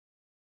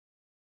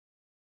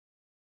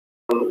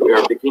we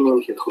are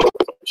beginning Hilchot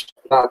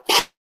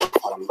Shabbat,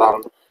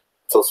 Rambam.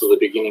 It's also the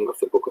beginning of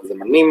the book of the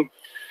Zemanim,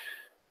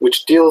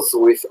 which deals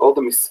with all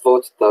the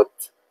mitzvot that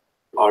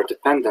are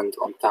dependent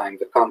on time.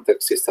 The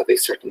context is that a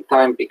certain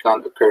time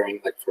began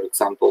occurring, like for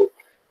example,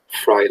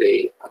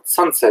 Friday at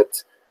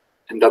sunset,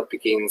 and that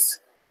begins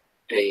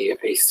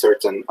a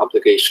certain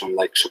obligation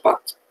like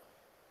Shabbat.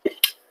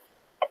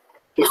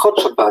 הלכות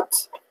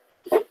שבת,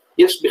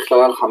 יש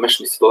בכללן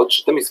 5 מצוות,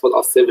 2 מצוות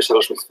עשה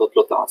ו3 מצוות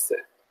לא תעשה.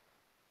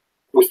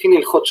 Within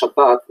הלכות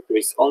Shabbat, there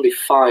is only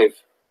 5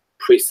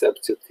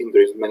 precepts. You think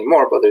there is many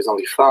more, but there is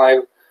only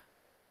 5.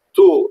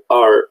 2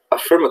 are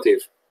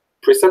affirmative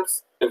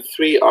precepts, and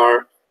 3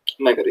 are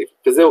negative.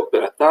 וזהו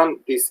פרטן,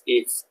 this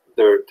is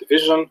their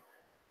division.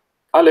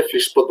 א'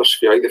 לשפוט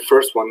בשביעי, the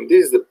first one,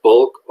 this is the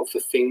bulk of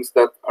the things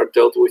that are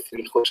dealt with in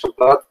הלכות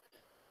Shabbat.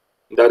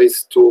 That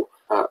is to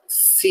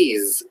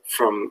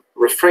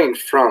refrain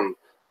from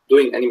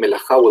doing any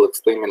melacha. We'll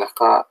explain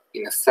melacha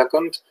in a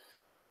second,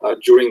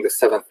 during the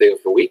 7th day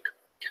of the week.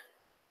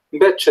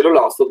 Bet שלא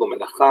לעשות בו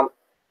מלאכה,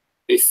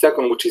 the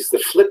second, which is the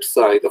flip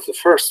side of the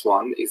first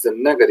one, is a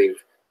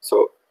negative,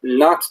 so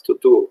not to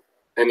do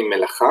any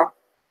melacha.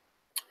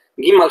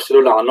 ג'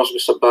 שלא לענוש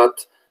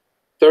בשבת,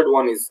 third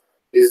one is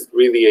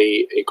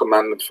really a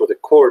commandment for the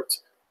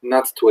court,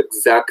 not to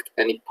exact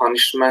any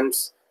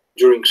punishments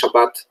during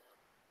Shabbat.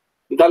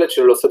 ד'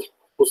 שלא לעשות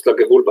חוץ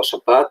לגבול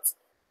בשבת,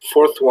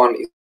 fourth one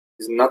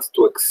is not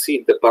to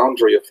exceed the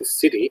boundary of the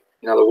city.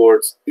 In other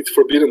words, it's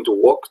forbidden to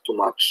walk too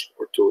much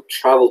or to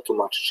travel too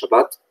much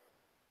Shabbat.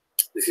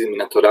 This is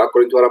מן התורה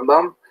according to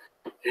Rambam.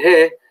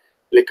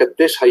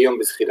 לקדש היום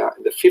בזכירה.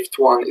 The fifth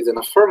one is an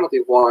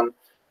affirmative one,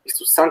 is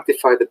to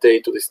sanctify the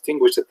day, to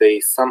distinguish the day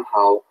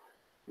somehow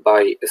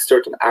by a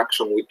certain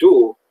action we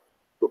do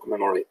to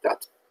commemorate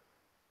that.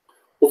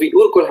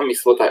 וביאור כל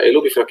המצוות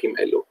האלו בפרקים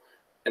אלו.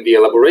 And the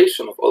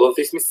elaboration of all of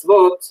these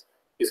mitzvot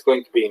is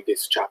going to be in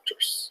these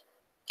chapters.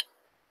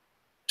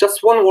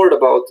 Just one word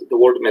about the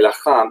word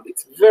melacha.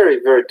 It's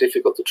very, very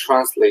difficult to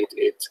translate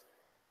it.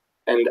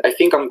 And I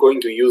think I'm going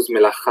to use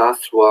melacha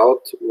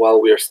throughout while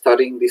we are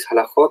studying these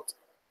halachot.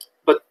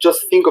 But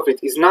just think of it,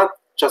 it's not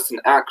just an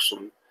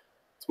action.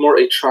 It's more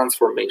a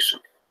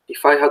transformation.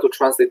 If I had to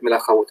translate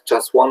melacha with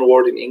just one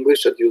word in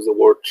English, I'd use the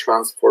word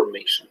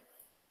transformation.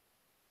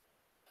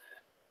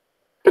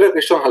 פרק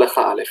ראשון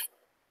הלכה א',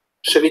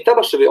 שביתה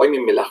בשבועיים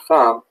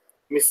ממלאכה,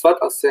 מצוות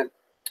עשה,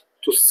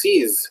 to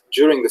cease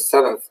during the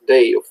 7th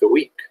day of the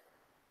week,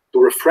 to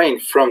refrain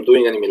from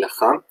doing any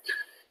melacha,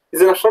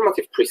 is an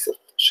affirmative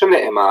precept.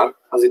 שנאמר,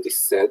 as it is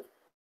said,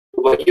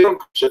 וביום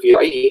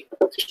שביעי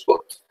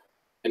תשבות.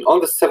 And on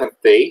the 7th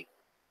day,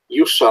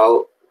 you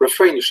shall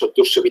refrain, you shall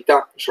do שביתה,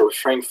 you shall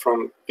refrain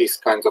from these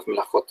kinds of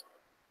מלאכות.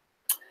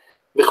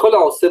 וכל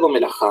העושה בו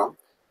מלאכה,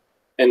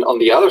 and on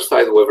the other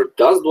side, whoever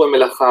does do a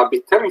מלאכה,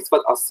 ביטל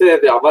מצוות עשה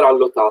ועבר על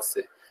לא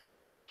תעשה.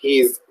 He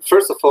is,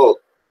 first of all,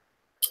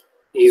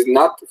 he is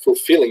not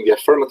fulfilling the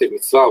affirmative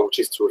mitzvah, which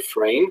is to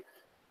refrain.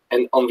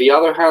 And on the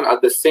other hand,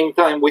 at the same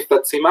time, with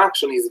that same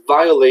action, he's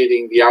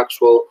violating the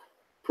actual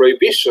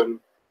prohibition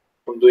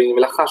from doing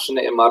melacha.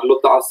 Shne'emar lo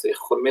ta'aseh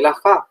chol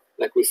melacha.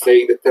 Like we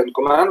say in the 10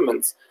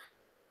 Commandments,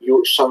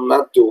 you shall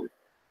not do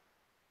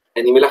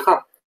any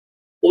melacha.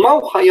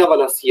 U'ma'u chayav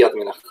al asiyat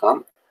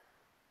melacha.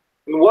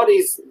 And what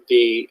is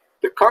the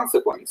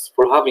consequence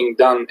for having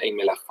done a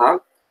melacha?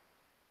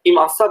 Im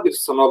asa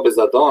birsono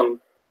bezadon.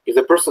 If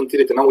the person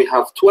did it, and now we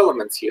have 2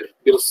 elements here.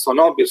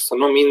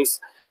 Birsono means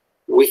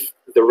with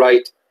the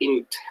right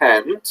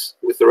intent.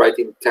 With the right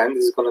intent,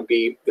 this is going to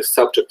be the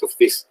subject of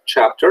this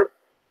chapter.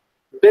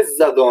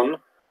 Bezadon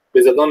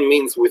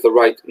means with the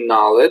right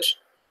knowledge.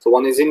 So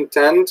one is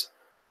intent,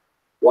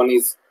 one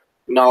is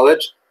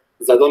knowledge.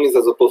 Zadon is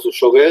as opposed to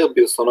shoger.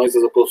 Birsono is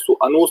as opposed to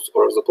anus,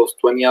 or as opposed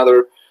to any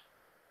other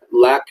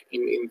lack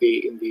in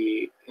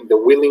the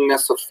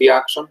willingness of the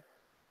action.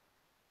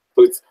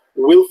 So it's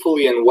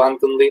willfully and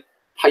wantonly.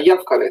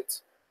 Hayav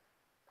karet.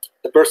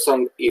 The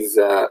person is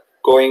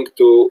going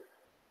to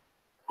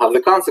have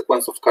the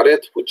consequence of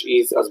karet, which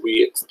is, as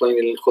we explained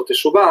in Hilchot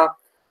Teshuvah,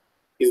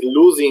 is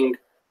losing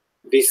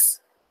this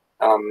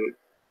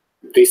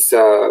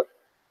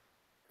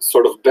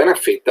sort of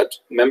benefit that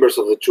members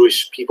of the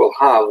Jewish people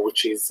have,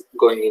 which is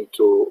going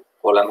into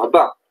Olam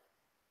Haba.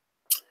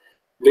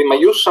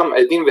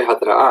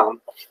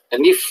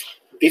 And if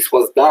this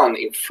was done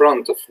in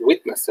front of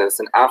witnesses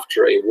and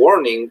after a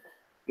warning,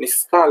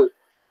 niskal,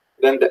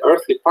 then the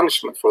earthly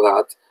punishment for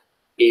that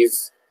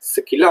is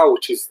sekila,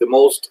 which is the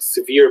most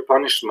severe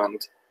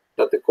punishment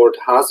that the court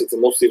has. It's the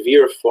most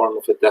severe form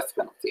of a death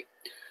penalty.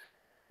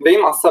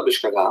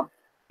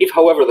 If,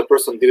 however, the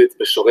person did it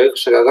b'shogeg,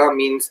 shagaga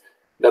means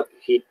that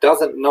he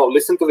doesn't know.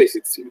 Listen to this,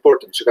 it's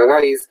important.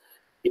 Shagaga is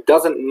he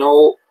doesn't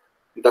know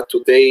that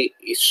today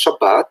is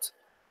Shabbat,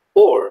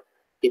 or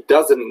he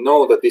doesn't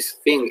know that this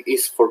thing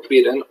is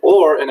forbidden,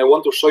 or, and I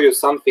want to show you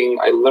something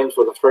I learned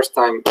for the first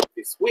time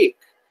this week.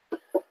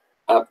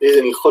 This is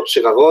in Hilchot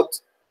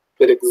Shegagot,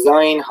 פרק ז'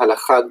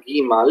 הלכה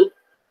ג'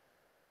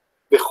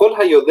 וכל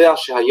היודע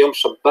שהיום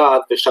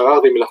שבת ושרר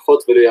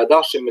במלאכות ולא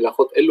ידע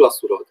שמלאכות אלו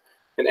אסורות.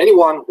 And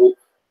anyone who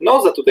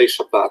knows that today is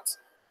Shabbat,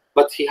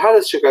 but he had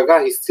a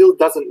Shegaga, he still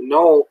doesn't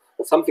know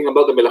something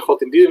about the Melachot,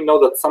 he didn't know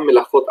that some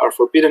Melachot are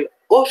forbidden,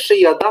 or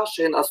Sheyada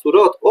Shehen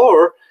Asurot,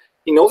 or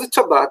he knows it's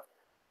Shabbat,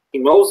 he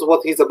knows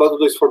what he's about to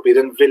do is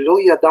forbidden, Velo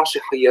Yada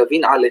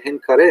Shechayavin Alehen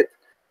Karet,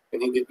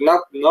 and he did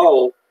not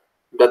know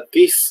that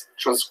these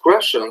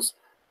transgressions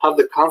have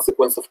the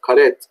consequence of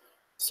Karet.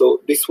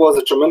 So this was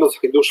a tremendous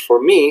Hidush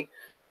for me,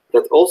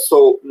 that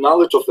also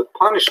knowledge of the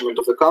punishment,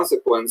 of the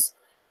consequence,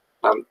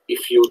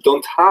 if you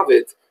don't have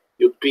it,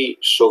 you'd be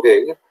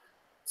Shogeg.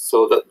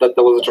 So that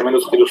was a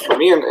tremendous Hidush for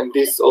me, and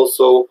this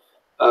also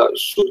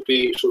should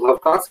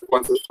have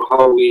consequences for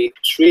how we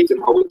treat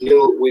and how we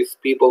deal with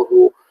people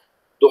who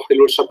do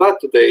Hilul Shabbat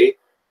today,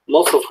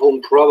 most of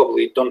whom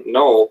probably don't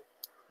know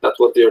that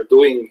what they're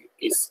doing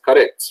is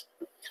correct.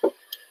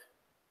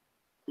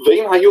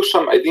 ואם היו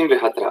שם עדים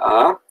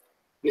והתראה,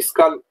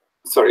 נשקל,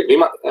 so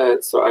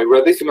I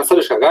read this, אם עשה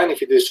לשגג,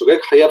 if it is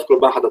שוגג, חייב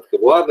קורבן חטאת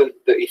קבועה, then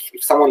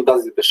if someone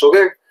does it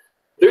בשוגג,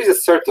 there is a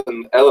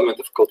certain element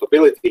of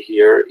culpability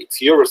here.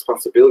 It's your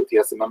responsibility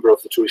as a member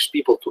of the Jewish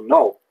people to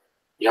know.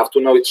 You have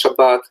to know it's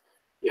Shabbat,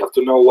 you have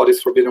to know what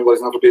is forbidden, what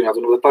is not forbidden, you have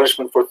to know the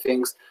punishment for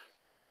things.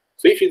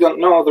 So if you don't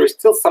know, there is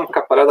still some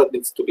kapara that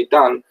needs to be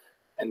done,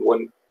 and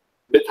when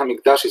Bet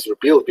HaMikdash is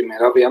rebuilt,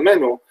 b'mehera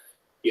v'yamenu,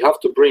 you have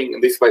to bring,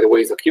 and this by the way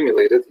is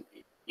accumulated,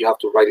 you have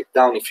to write it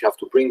down if you have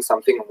to bring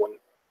something, and when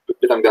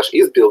Bet HaMikdash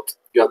is built,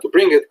 you have to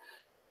bring it.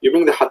 You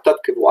bring the Hatat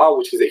Kevuah,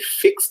 which is a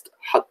fixed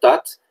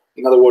Hatat.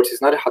 In other words,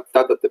 it's not a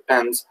Hatat that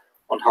depends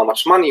on how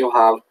much money you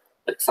have,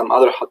 like some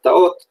other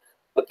Hataot,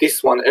 but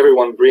this one,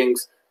 everyone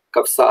brings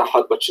Kavsa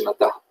Ahad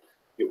Bachinatah.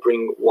 You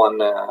bring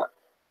a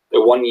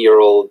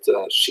 1-year-old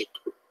sheep.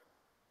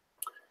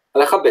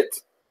 הלכה ב'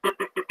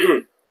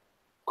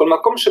 כל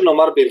מקום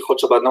שנאמר בהלכות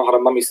שבת, now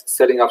Harambam is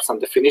setting up some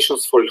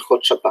definitions for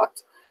הלכות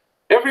שבת.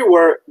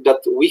 Everywhere that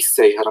we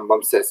say,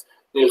 Harambam says,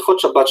 in הלכות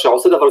שבת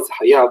שעושה דבר זה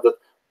חייב, that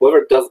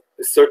whoever does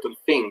a certain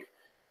thing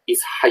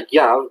is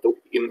חייב,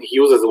 he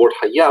uses the word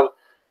חייב,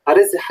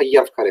 הרי זה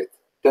חייב כרת.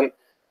 Then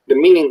the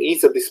meaning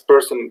is that this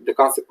person, the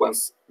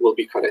consequence will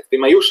be כרת.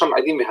 ואם היו שם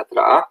עדים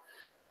והתראה,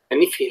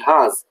 and if he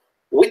has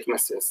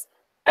witnesses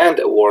and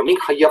a warning,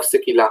 חייב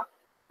סקילה.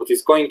 What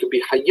is going to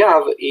be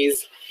hayav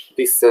is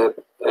this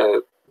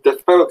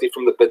death penalty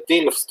from the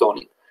bedin of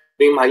stoning.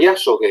 ואם היה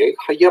שוגג,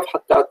 חייב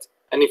חטאת,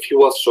 and if he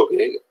was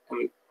שוגג,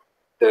 and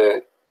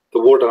the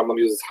word that Rambam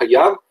uses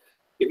hayav,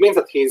 it means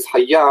that he is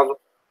hayav,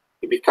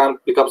 he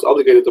becomes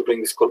obligated to bring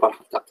this korban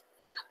hatat.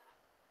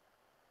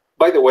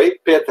 By the way,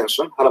 pay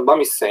attention,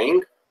 Harambam is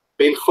saying,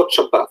 Be'ilchot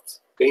Shabbat.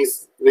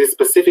 This is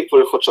specific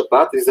for Ilchot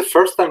Shabbat. This is the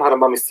first time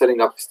Harambam is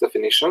setting up these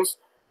definitions,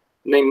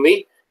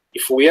 namely,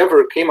 if we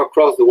ever came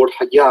across the word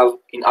hayav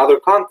in other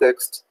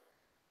contexts,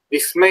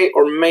 this may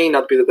or may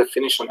not be the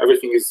definition.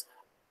 Everything is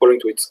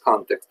according to its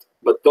context.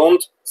 But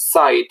don't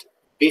cite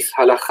this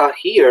halacha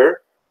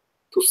here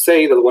to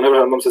say that whenever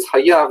Rambam says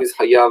hayav, is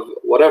hayav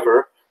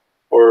whatever,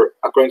 or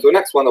according to the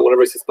next one, that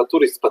whenever it says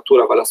patur, is patur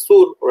aval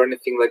asur, or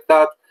anything like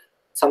that.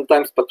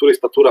 Sometimes patur is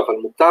patur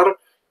aval mutar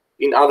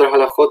in other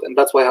halachot, and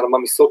that's why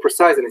Rambam is so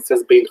precise, and it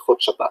says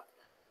be'ilchot Shabbat.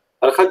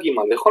 Halacha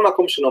gimel, lechol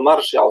makom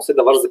shenomar she'oseh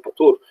davar ze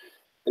patur.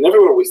 And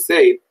everywhere we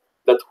say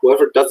that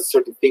whoever does a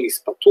certain thing is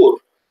patur,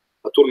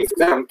 patur means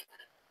exempt,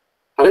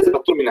 then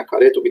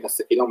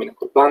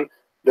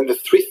the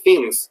three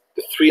things,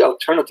 the three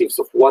alternatives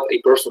of what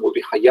a person will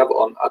be hayav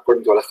on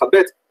according to halacha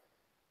bet,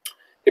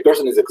 a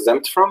person is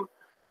exempt from.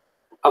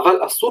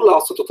 However,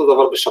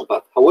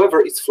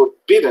 it's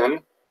forbidden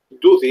to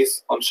do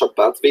this on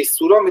Shabbat,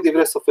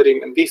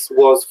 and this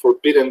was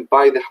forbidden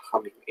by the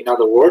Hachamim. In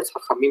other words,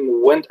 Hachamim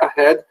went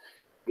ahead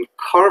and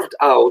carved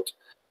out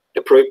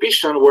a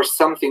prohibition where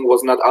something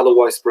was not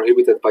otherwise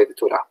prohibited by the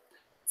Torah.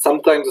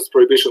 Sometimes those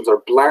prohibitions are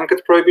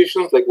blanket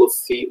prohibitions, like we'll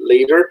see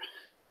later,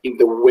 in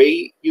the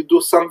way you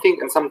do something,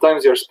 and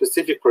sometimes there are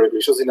specific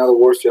prohibitions. In other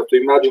words, you have to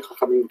imagine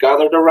Chachamim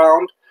gathered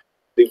around,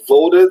 they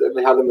voted, and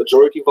they had a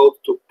majority vote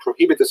to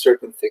prohibit a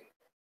certain thing.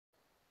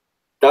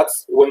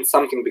 That's when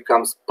something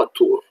becomes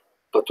patur.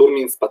 Patur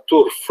means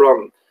patur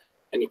from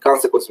any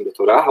consequence from the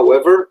Torah,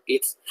 however,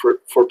 it's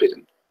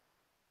forbidden.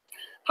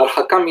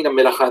 Harhakam min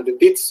ha-melacha, and they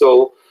did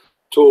so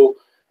to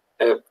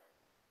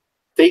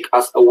take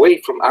us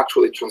away from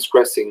actually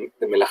transgressing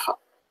the melacha.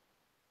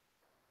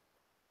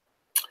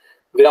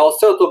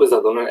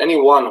 And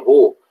anyone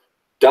who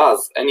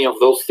does any of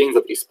those things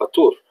that is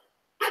patur,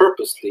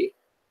 purposely,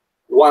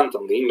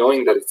 wantonly,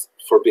 knowing that it's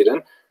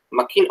forbidden,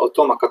 makin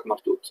oto makat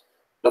mardut.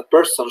 That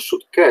person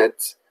should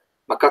get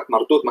makat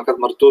mardut. Makat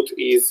mardut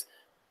is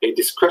a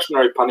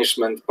discretionary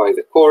punishment by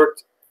the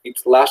court. It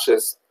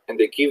lashes, and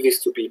they give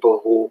this to people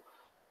who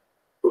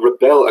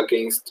rebel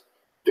against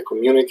the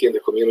community and the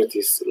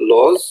community's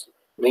laws,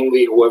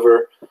 namely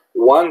whoever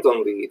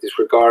wantonly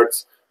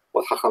disregards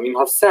what Chachamim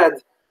have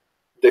said,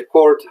 the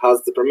court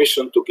has the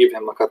permission to give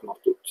him makat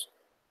mardut.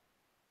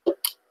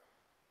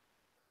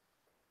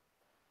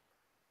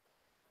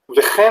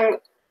 V'chen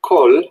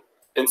kol,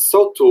 and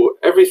so too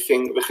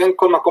everything, v'chen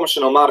kol makom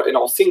shenomar en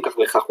osin kach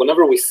v'chach,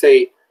 whenever we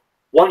say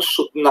one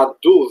should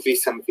not do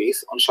this and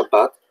this on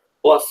Shabbat,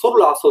 או אסור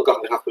לעשות כך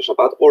וכך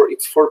בשבת, or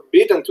it's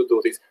forbidden to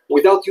do this,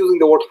 without using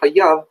the word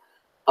חייב,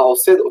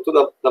 העושה אותו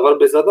דבר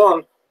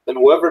בזדון, then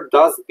whoever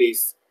does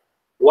this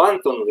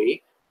wantonly,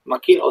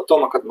 מקין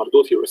אותו מכת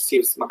מרדות, he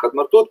receives מכת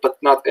מרדות, but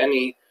not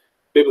any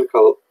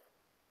biblical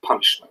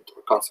punishment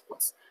or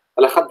consequence.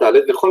 הלכה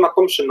ד' בכל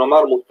מקום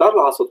שנאמר מותר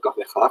לעשות כך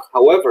וכך,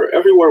 however,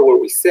 everywhere where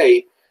we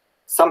say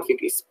something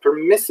is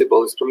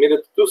permissible, is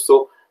permitted to do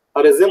so,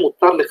 הרי זה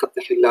מותר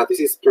לכתחילה, this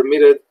is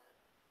permitted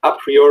a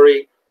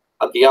priori,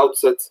 at the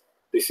outset,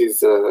 this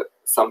is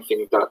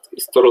something that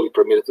is totally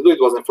permitted to do, it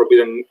wasn't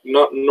forbidden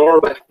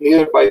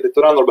neither by the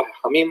Torah nor by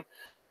החכמים,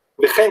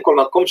 וכן כל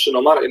מקום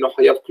שנאמר אינו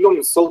חייב כלום,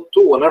 so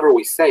too whenever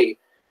we say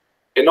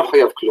אינו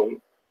חייב כלום,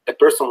 a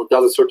person who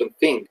does a certain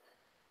thing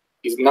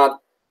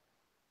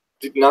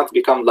did not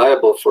become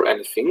liable for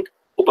anything,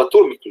 הוא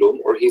פטור מכלום,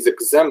 or he's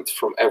exempt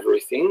from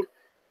everything,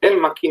 אין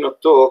מקין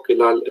אותו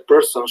כלל, a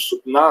person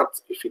should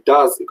not, if he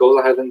goes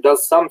ahead and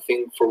does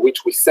something for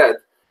which we said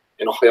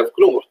אינו חייב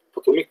כלום,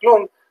 פטור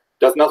מכלום,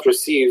 does not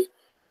receive,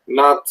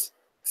 not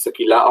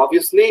סקילה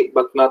obviously,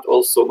 but not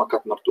also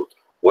מכת מרדות.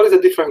 What is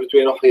the difference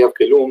between אינו חייב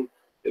כלום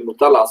and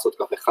מותר לעשות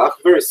כך וכך?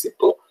 Very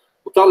simple.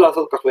 מותר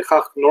לעשות כך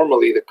וכך,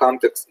 normally the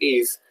context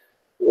is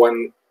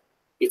when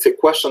it's a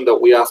question that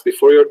we ask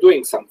before you're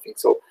doing something.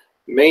 So,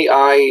 may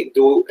I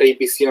do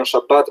ABC on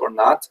Shabbat or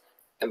not?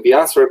 And the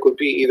answer could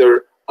be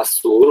either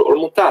asur or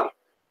mutar.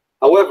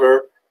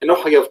 However, אינו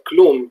חייב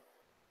כלום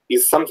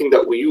is something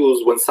that we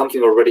use when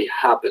something already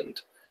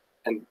happened.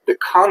 And the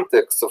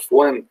context of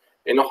when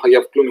אינו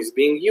חייב כלום is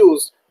being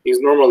used is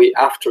normally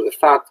after the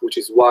fact, which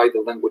is why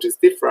the language is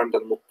different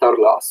than mutar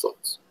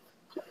לעשות.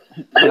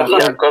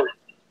 יעקב.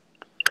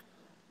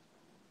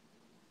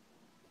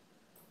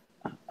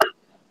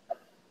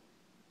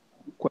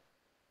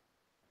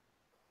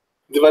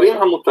 דברים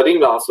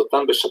המותרים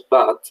לעשותן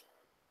בשבת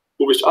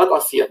ובשעת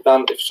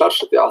עשייתן אפשר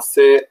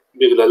שתעשה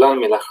בגללן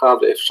מלאכה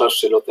ואפשר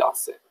שלא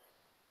תעשה.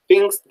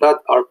 Things that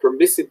are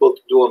permissible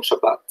to do on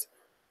Shabbat.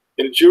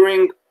 And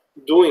during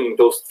doing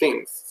those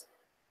things,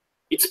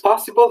 it's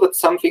possible that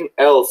something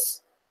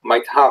else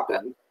might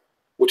happen,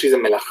 which is a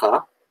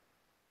melacha,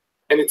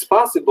 and it's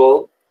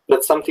possible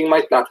that something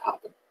might not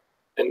happen.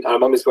 And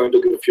Rambam is going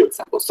to give a few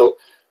examples. So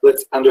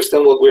let's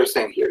understand what we're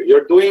saying here.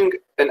 You're doing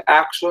an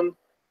action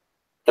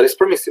that is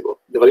permissible.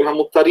 דברים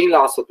המותרים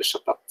לעשות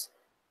בשבת.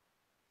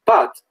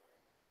 But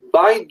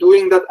by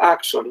doing that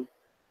action,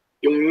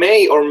 you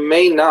may or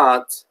may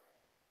not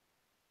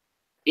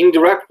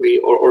indirectly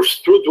or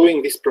through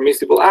doing this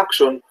permissible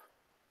action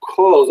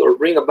cause or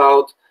bring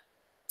about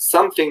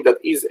something that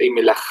is a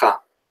melacha.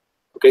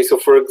 Okay, so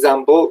for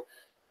example,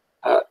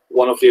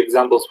 one of the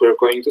examples we're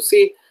going to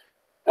see,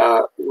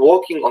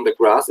 walking on the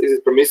grass. Is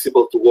it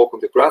permissible to walk on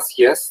the grass?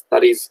 Yes,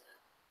 that is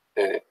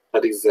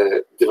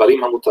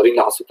דברים המותרים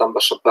לעשותם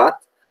בשבת.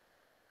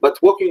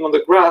 But walking on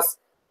the grass,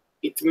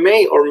 it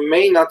may or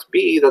may not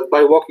be that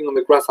by walking on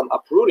the grass I'm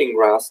uprooting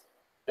grass.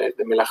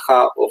 The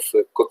melacha of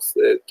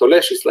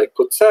tolesh is like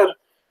kotzer.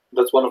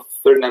 That's one of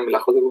the 39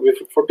 melachot that will be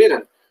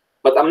forbidden.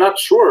 But I'm not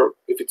sure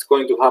if it's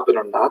going to happen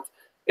or not.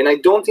 And I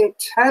don't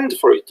intend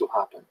for it to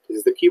happen. This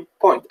is the key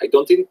point. I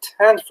don't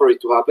intend for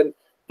it to happen.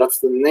 That's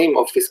the name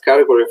of this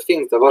category of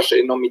things. דבר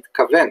שאינו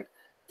מתכוון.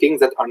 Things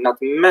that are not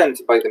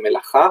meant by the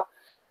melacha.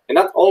 And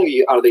not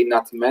only are they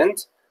not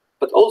meant,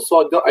 but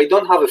also I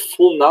don't have a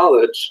full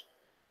knowledge.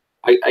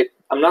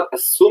 I'm not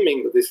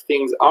assuming that these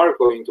things are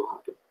going to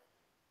happen.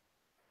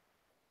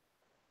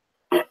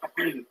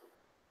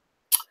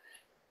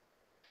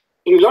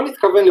 אם לא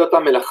נתכוון לאותה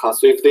מלאכה,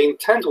 so if the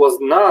intent was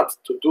not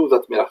to do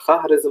that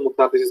מלאכה, הרי זה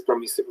מותר, this is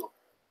permissible.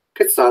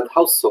 כיצד,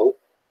 how so?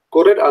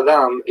 גורר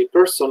אדם, a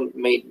person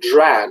may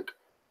drag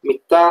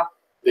מיטה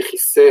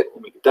וכיסא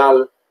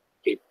ומגדל,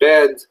 a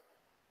bed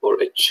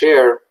or a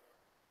chair.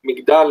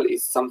 Migdal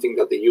is something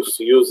that they used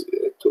to use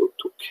to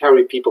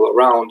carry people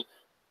around.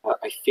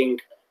 I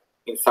think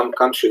in some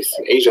countries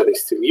in Asia they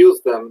still use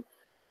them.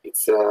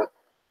 It's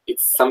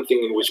something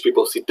in which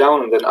people sit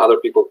down and then other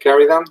people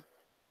carry them,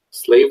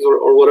 slaves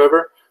or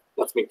whatever.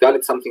 That's Migdal.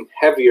 It's something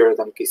heavier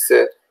than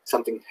Kiseh,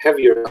 something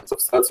heavier than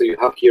Safsad. So you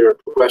have here a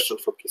progression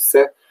from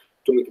Kiseh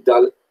to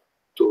Migdal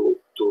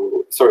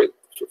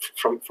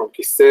from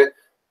Kiseh,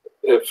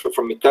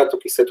 from Migdal to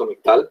Kiseh to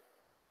Migdal.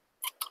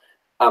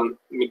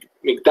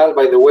 Migdal,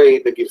 by the way,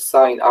 the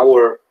Girsa in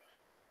our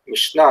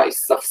Mishnah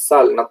is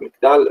Safsal, not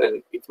Migdal,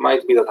 and it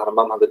might be that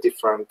Rambam had a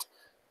different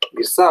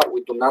Girsa.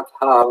 We do not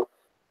have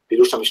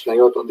Pirush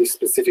HaMishnayot on this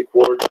specific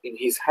word in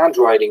his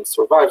handwriting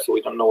survived, so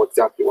we don't know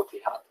exactly what he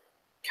had.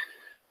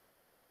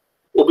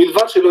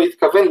 ובלבד שלא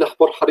יתכוון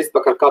לחפור חריס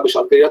בקרקע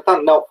בשעת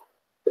קריאתן. Now,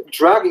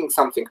 dragging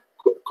something,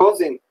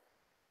 causing,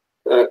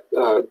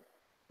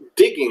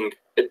 digging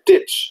a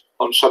ditch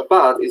on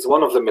Shabbat is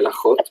one of the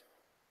melachot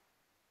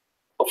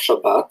of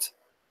Shabbat,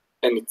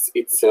 and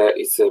it's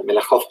a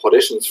melacha of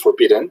Chodesh, and it's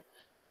forbidden.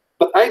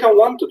 But I don't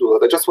want to do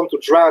that. I just want to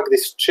drag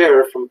this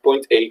chair from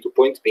point A to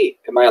point B.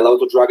 Am I allowed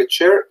to drag a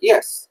chair?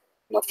 Yes,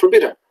 not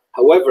forbidden.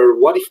 However,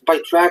 what if by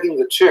dragging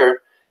the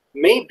chair,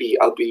 maybe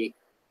I'll be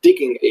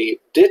digging a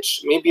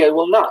ditch, maybe I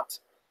will not.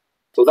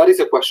 So that is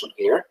a question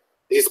here.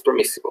 This is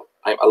permissible.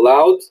 I'm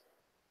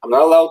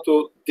not allowed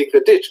to dig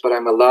the ditch, but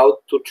I'm allowed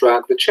to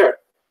drag the chair.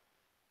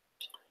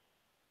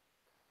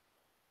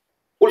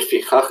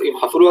 ולפיכך, אם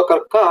חפרו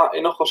הקרקע,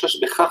 אינו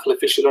חושש בכך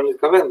לפי שלא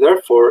נתכוון.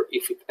 Therefore,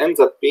 if it ends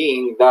up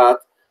being that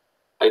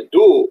I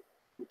do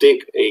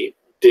dig a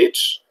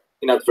ditch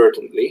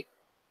inadvertently,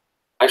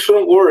 I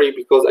shouldn't worry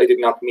because I did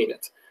not mean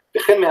it.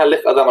 וכן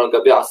מהלך אדם על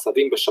גבי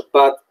עשבים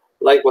בשבת,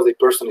 likewise a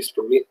person is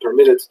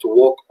permitted to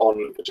walk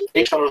on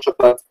vegetation on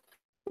Shabbat,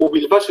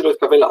 ובלבד שלא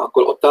יתכוון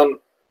לעקול אותן,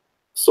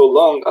 so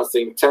long as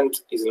the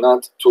intent is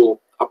not to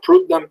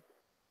uproot them.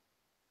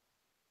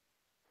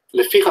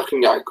 לפיכך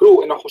אם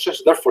יעקרו, אינו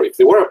חושש. Therefore, if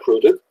they were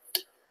uprooted,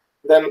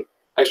 then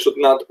I should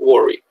not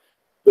worry.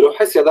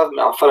 ולוחס ידיו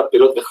מעפר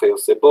הפירות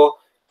וכיוצא בו.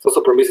 It's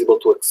also permissible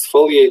to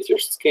exfoliate your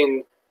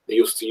skin. They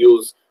used to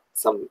use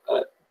some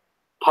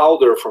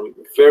powder from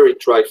very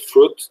dry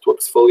fruit to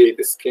exfoliate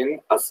the skin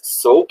as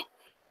soap.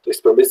 So it's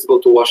permissible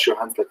to wash your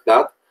hands like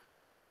that.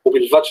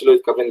 ובלבד שלא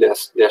יתכוון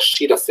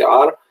להשחית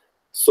השיער,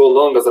 so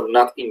long as I'm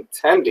not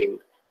intending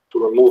to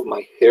remove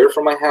my hair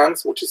from my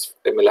hands, which is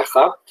a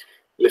מלאכה.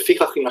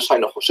 לפיכך אם נשי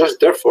אינו חושש.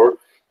 Therefore,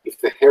 if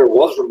the hair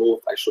was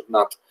removed, I should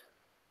not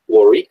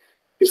worry.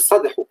 פרסה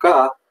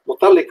דחוקה,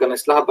 מותר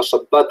להיכנס לה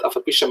בשבת, אף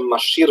על פי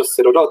שמשאיר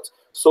שרורות.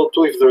 So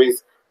too, if there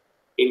is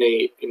in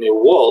a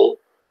wall,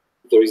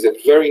 there is a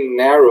very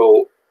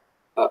narrow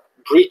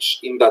breach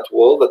in that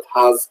wall that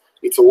has,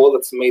 it's a wall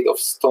that's made of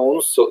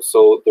stones,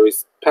 so there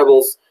is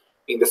pebbles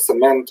in the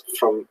cement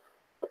from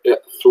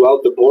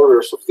throughout the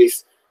borders of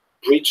this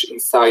breach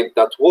inside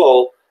that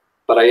wall,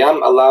 but I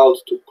am allowed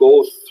to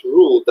go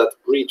through that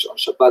breach on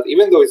Shabbat,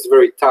 even though it's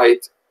very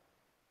tight,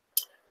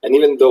 and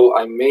even though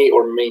I may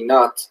or may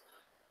not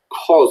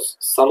cause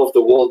some of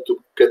the wall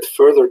to get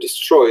further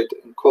destroyed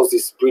and cause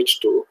this breach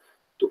to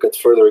get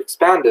further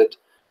expanded.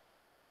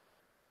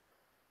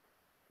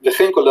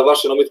 וכן כל דבר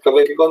שאינו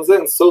מתכוון כגון זה,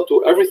 and so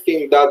to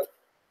everything that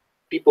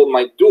people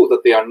might do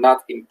that they are not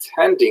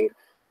intending,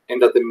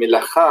 and that the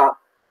melacha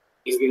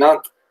is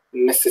not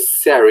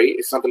necessary,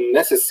 it's not a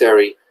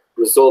necessary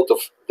result of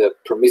the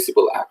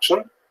permissible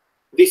action.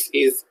 This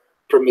is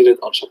permitted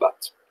on Shabbat.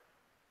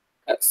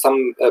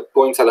 Some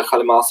points halacha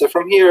l'maaseh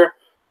from here.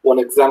 One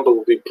example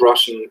would be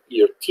brushing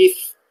your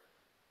teeth.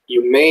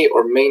 You may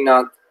or may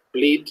not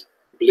bleed.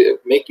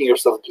 Making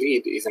yourself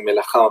bleed is a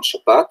melacha on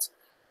Shabbat,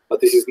 but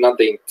this is not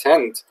the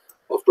intent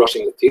of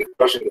brushing the teeth.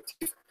 Brushing the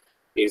teeth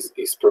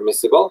is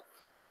permissible,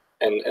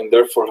 and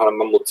therefore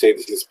Harambam would say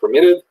this is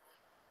permitted,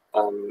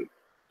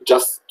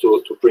 just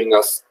to bring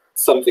us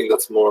something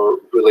that's more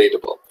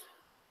relatable.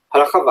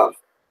 Halacha Vav.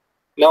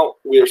 Now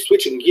we are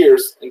switching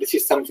gears, and this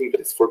is something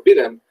that is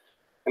forbidden.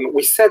 And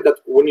we said that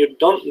when you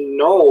don't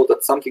know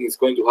that something is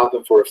going to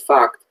happen for a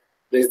fact,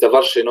 then it's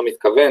davar she'eino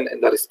mitkaven,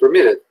 and that is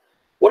permitted.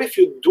 What if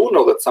you do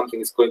know that something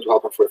is going to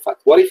happen for a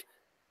fact? What if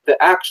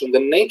the action, the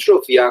nature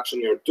of the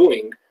action you're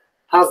doing,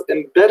 has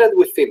embedded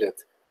within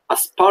it,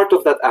 as part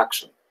of that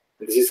action,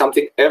 and this is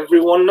something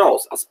everyone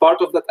knows, as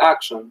part of that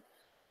action,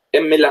 a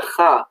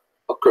melacha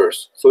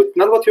occurs. So it's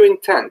not what you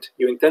intend.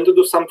 You intend to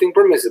do something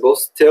permissible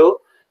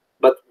still,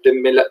 but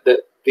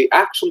the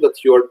action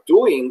that you are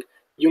doing,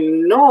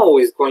 you know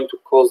is going to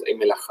cause a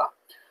melacha.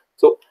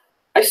 So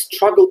I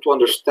struggled to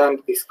understand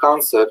this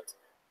concept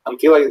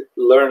until I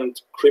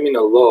learned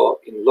criminal law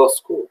in law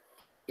school,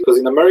 because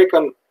in the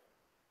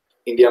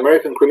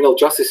American criminal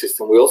justice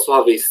system, we also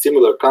have a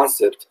similar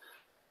concept.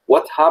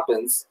 What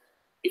happens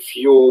if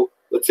you,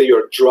 let's say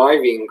you're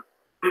driving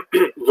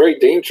very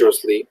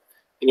dangerously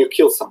and you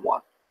kill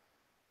someone?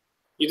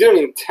 You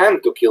didn't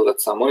intend to kill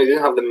that someone, you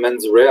didn't have the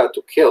mens rea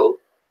to kill,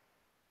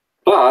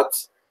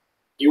 but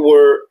you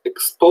were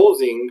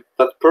exposing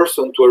that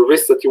person to a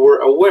risk that you were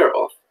aware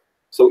of.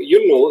 So you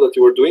knew that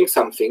you were doing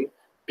something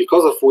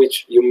because of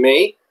which you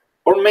may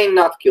or may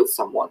not kill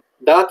someone.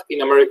 That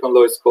in American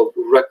law is called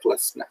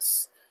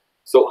recklessness.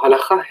 So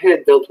halacha he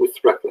dealt with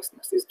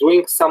recklessness. It's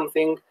doing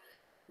something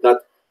that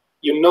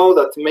you know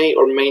that may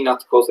or may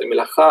not cause a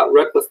melacha.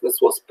 Recklessness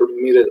was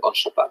permitted on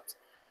Shabbat.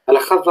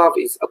 Halacha vav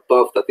is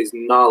above that, is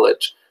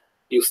knowledge.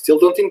 You still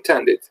don't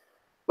intend it,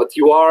 but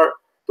you are,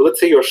 let's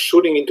say you're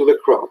shooting into the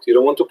crowd. You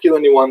don't want to kill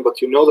anyone, but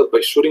you know that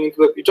by shooting into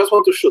the, you just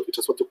want to shoot. You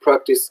just want to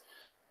practice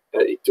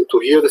to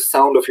hear the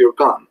sound of your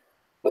gun.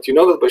 But you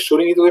know that by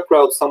shooting into the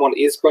crowd, someone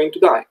is going to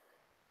die.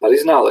 That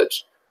is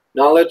knowledge.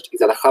 Knowledge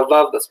is halacha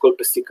vav, that's called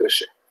pesik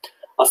reshe.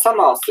 Asa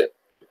maaseh,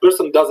 the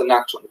person does an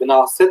action.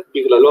 ונעשית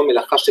בגללו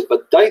מלאכה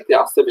שוודאי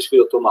תיעשה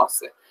בשביל אותו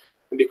מעשה.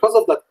 And because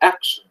of that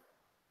action,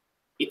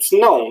 it's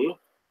known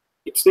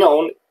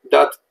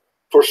that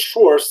for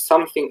sure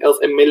something else,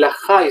 a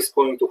melacha, is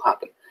going to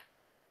happen.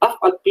 אף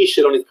על פי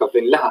שלא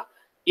נתכוון לה,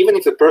 even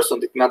if the person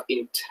did not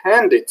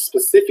intend it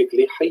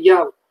specifically,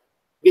 חייב.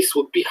 This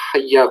would be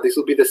hayav. This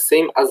would be the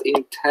same as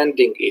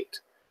intending it.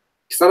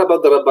 It's not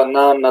about the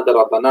Rabbanan, not the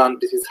Rabbanan.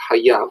 This is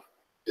hayav.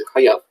 This is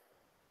hayav.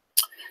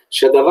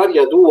 שהדבר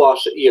ידוע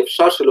שאי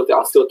אפשר שלא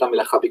תעשה אותה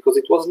מלאכה, because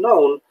it was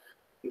known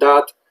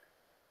that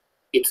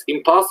it's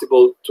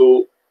impossible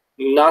to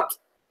not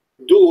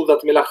do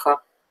that מלאכה.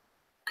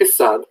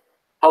 כיצד?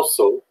 How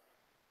so?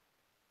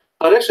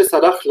 הרי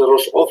שסרח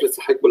לראש עוף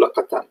לשחק בו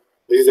לקטן.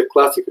 This is a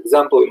classic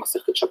example in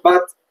Masechet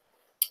Shabbat.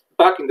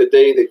 Back in the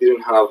day, they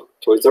didn't have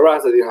Toys R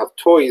Us, they didn't have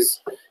toys.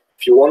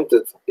 If you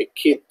wanted a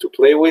kid to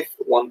play with,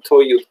 one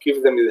toy you'd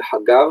give them is a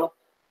hagav.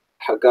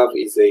 Hagav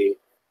is a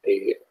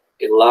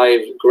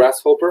live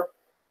grasshopper.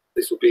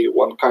 This would be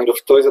one kind of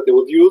toy that they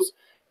would use.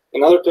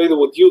 Another toy they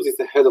would use is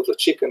the head of the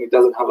chicken. It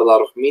doesn't have a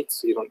lot of meat,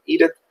 so you don't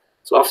eat it.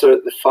 So after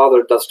the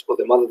father does or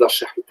the mother does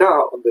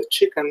shechita on the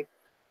chicken,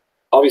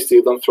 obviously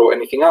you don't throw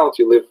anything out.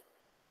 You live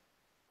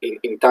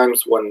in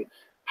times when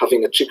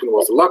having a chicken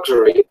was a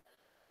luxury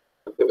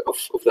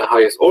of the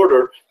highest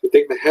order. You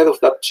take the head of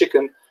that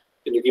chicken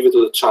and you give it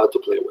to the child to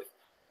play with.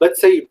 Let's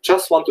say you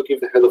just want to give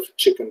the head of the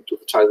chicken to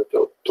the child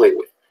to play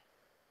with.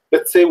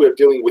 Let's say we're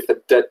dealing with a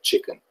dead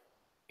chicken.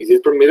 Is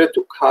it permitted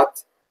to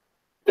cut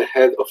the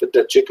head of a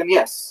dead chicken?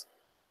 Yes.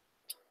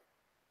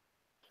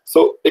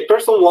 So a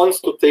person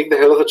wants to take the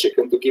head of the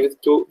chicken to give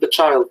it to the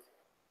child.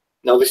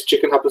 Now this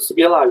chicken happens to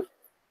be alive.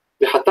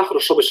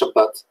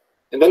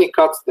 And then he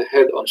cuts the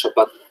head on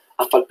Shabbat.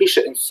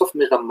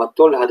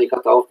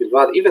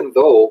 Even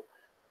though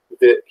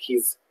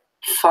his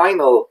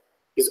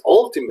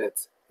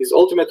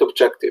ultimate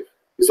objective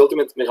is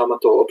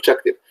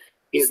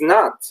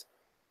not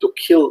to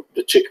kill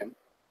the chicken.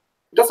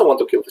 He doesn't want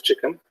to kill the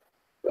chicken.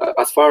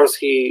 As far as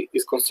he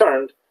is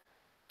concerned,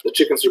 the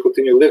chicken should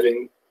continue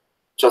living,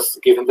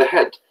 just give him the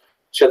head.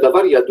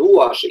 However,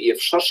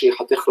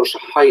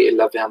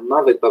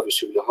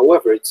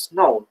 it's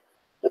known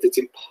that it's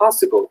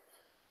impossible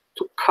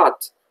to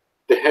cut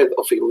the head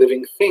of a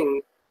living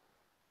thing,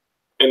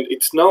 and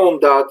it's known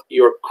that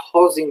you're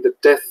causing the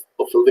death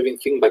of a living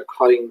thing by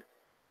cutting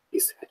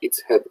its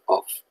head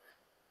off.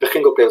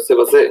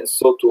 And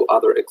so to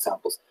other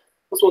examples.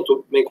 I just want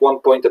to make one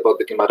point about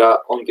the Gemara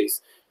on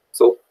this.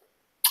 So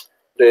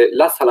the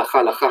Las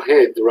Halacha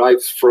He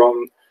derives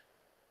from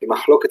the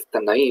Machloket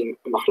Tanaim,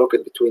 the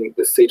Machloket between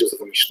the sages of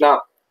the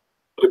Mishnah,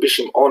 Rabbi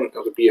Shimon and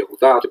Rabbi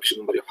Yehuda, Rabbi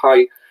Shimon Bar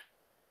Yochai,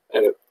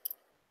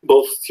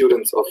 both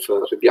students of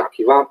Rabbi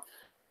Akiva.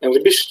 And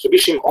Rabbi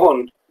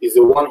Shimon is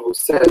the one who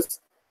says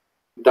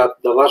that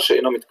davar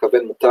she'eno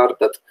mitkaven mutar,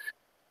 that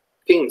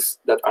things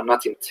that are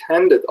not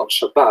intended on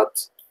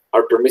Shabbat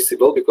are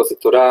permissible because the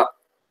Torah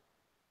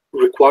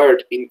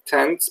required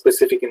intent,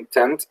 specific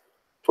intent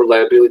for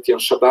liability on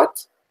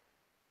Shabbat.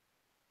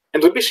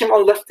 And Rabbi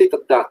Shimon left it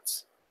at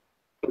that.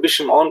 Rabbi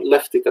Shimon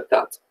left it at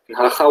that. And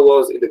Halacha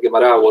was, in the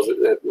Gemara, was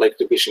like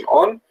Rabbi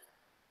Shimon,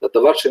 that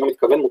davar she'eno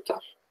mitkaven mutar.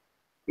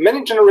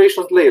 Many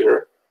generations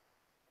later,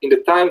 in the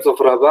times of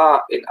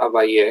Rava and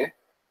Avaye,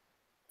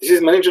 this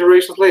is many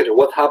generations later.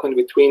 What happened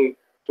between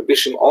Rabbi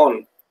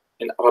Shimon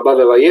and Rava and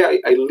Avaye,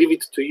 I leave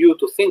it to you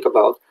to think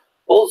about.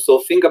 Also,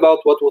 think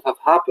about what would have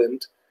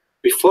happened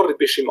before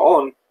Rabbi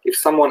Shimon if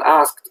someone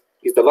asked,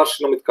 is davar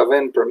she'eno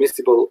mitkaven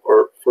permissible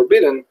or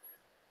forbidden?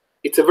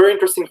 It's a very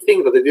interesting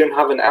thing that they didn't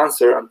have an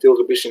answer until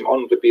Rabbi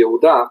Shimon and Rabbi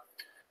Yehuda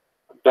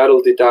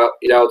battled it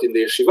out in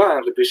the yeshiva,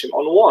 and Rabbi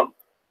Shimon won.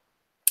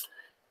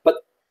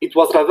 But it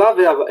was Rava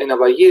and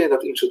Avaye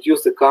that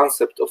introduced the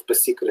concept of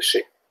pesik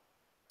reshe.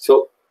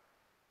 So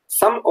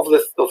some of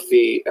the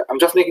I'm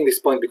just making this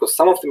point because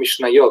some of the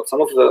Mishnayot,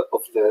 some of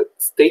the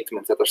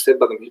statements that are said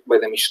by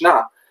the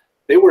Mishnah,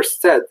 they were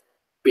said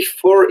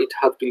before it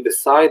had been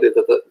decided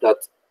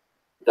that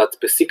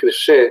pesik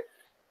reshe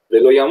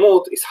velo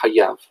yamut is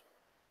hayav.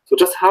 So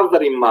just have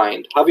that in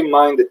mind. Have in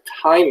mind the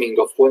timing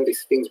of when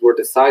these things were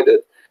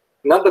decided.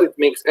 Not that it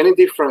makes any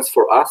difference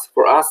for us.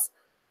 For us,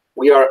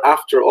 we are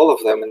after all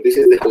of them, and this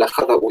is the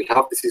halacha that we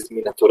have. This is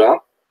min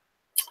Torah.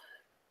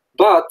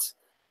 But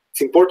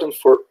it's important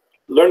for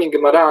learning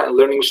Gemara and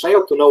learning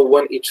Mishnayot to know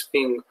when each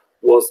thing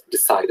was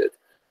decided.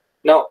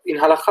 Now, in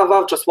halacha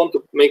vav, just want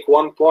to make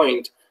one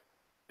point,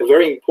 a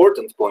very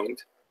important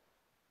point,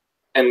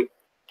 and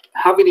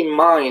have it in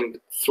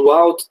mind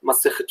throughout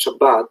Masechet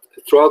Shabbat,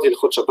 throughout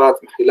Hilchot Shabbat,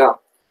 Mechila.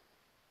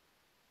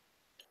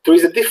 There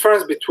is a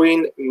difference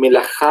between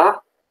melacha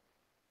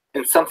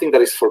and something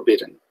that is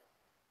forbidden.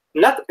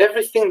 Not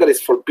everything that is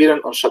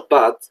forbidden on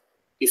Shabbat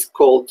is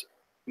called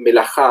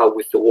melacha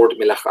with the word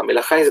melacha.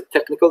 Melacha is a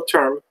technical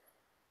term.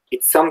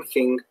 It's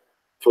something,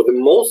 for the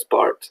most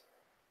part,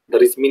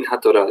 that is min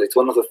haTorah. It's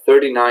one of the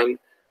 39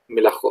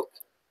 melachot.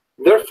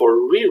 Therefore,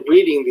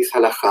 rereading this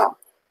halacha,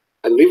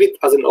 I leave it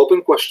as an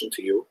open question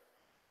to you,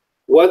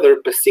 whether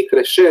pesik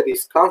reshe,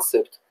 this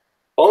concept,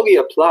 only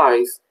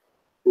applies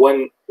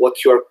when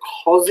what you are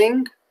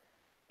causing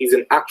is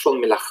an actual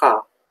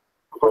melacha,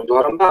 according to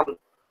Rambam,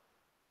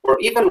 or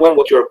even when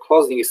what you are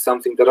causing is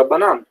something that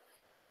Rabbanan.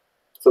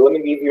 So let me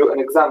give you an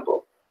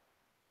example.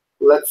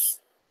 Let's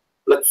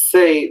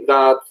say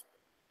that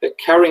the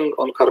carrying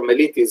on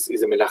Carmelit is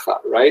a melacha,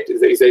 right?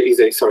 Is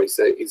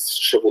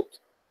shavut.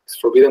 It's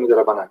forbidden with the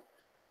Rabbanan.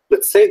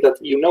 Let's say that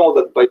you know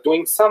that by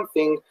doing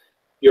something,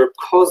 you're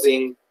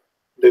causing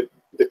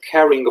the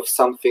carrying of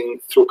something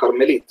through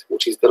Carmelit,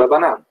 which is the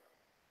Rabbanan.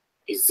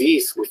 Is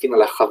this within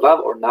halacha vav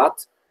or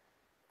not?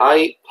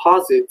 I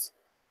posit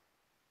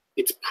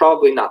it's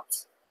probably not.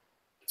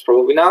 It's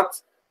probably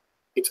not.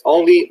 It's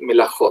only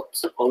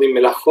melachot. Only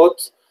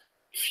melachot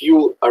if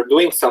you are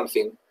doing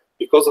something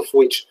because of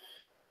which,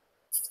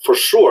 for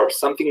sure,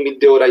 something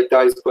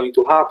mideoraita is going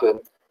to happen,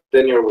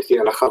 then you're within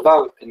halacha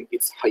vav, and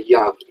it's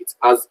hayav. It's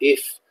as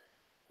if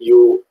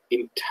you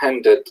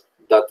intended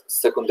that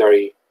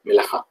secondary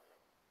melacha.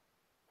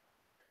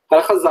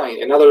 Halacha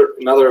zayin,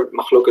 another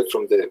machloket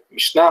from the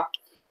Mishnah.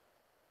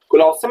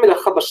 And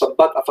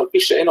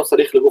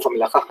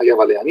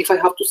if I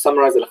have to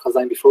summarize halacha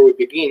zayin before we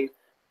begin,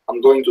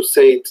 I'm going to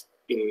say it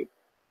in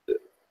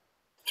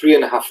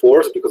 3.5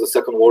 words, because the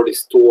second word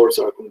is 2 words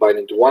are combined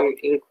into one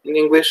in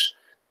English.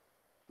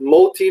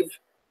 Motive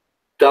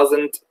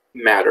doesn't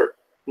matter.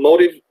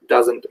 Motive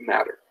doesn't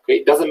matter. Okay,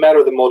 it doesn't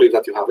matter the motive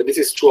that you have, and this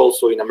is true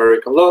also in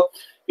American law.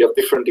 You have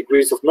different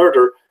degrees of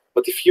murder,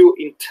 but if you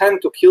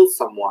intend to kill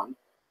someone,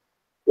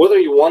 whether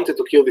you wanted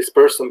to kill this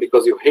person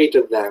because you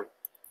hated them,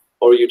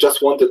 or you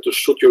just wanted to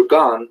shoot your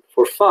gun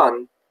for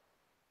fun,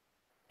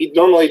 it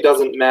normally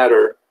doesn't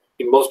matter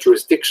in most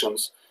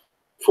jurisdictions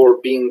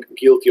for being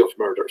guilty of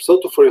murder. So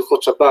too for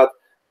Hilchot Shabbat,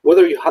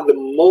 whether you had the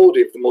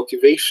motive, the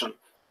motivation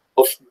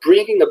of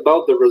bringing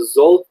about the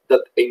result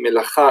that a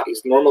melacha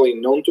is normally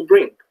known to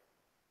bring,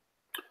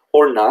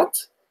 or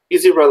not,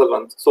 is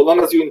irrelevant. So long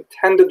as you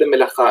intended the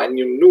melacha and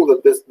you knew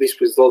that this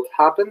result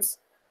happens,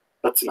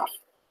 that's enough.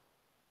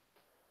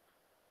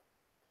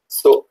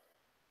 So,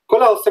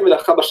 anyone who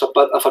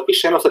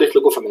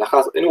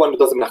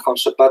does melacha on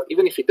Shabbat,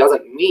 even if he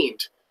doesn't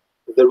need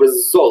the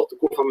result,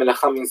 guf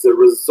melacha means the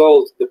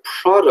result, the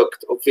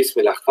product of this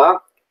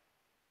melacha,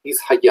 is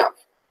hayav.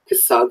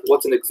 Kisad,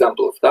 what's an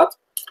example of that?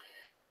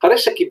 We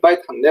say it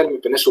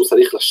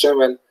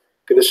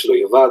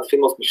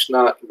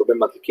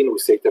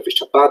every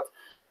Shabbat.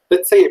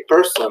 Let's say a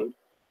person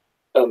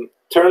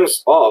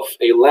turns off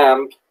a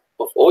lamp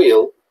of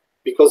oil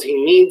because he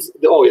needs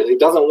the oil. He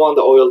doesn't want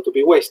the oil to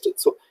be wasted.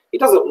 So he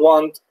doesn't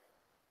want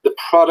the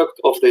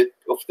product of the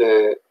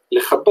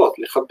lechabot.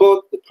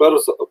 Lechabot, the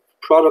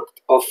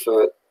product of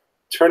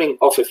turning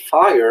off a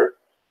fire,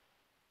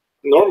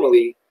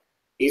 normally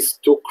is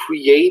to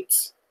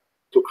create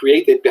a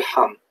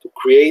beham, to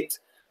create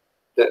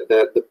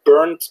the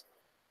burnt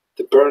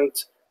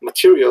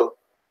material,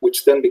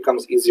 which then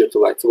becomes easier to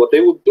light. So what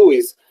they would do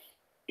is,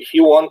 if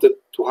you wanted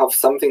to have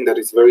something that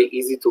is very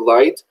easy to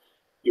light,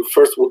 you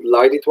first would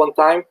light it one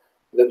time,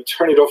 then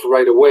turn it off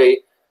right away,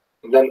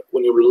 and then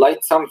when you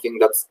light something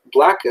that's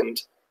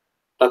blackened,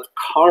 that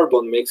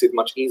carbon makes it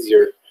much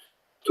easier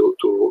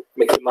to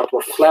make it much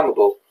more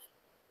flammable.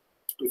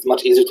 It's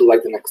much easier to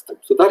light the next time.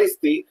 So that is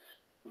the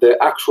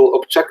actual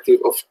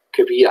objective of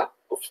kebiyah,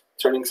 of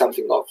turning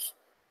something off.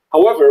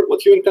 However,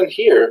 what you intend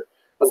here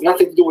has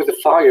nothing to do with the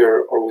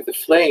fire or with the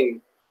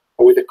flame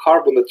or with the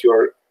carbon that you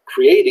are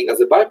creating as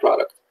a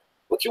byproduct.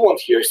 What you want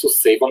here is to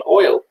save on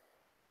oil.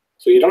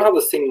 So you don't have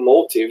the same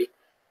motive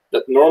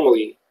that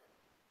normally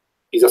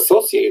is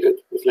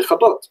associated with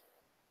lechabot.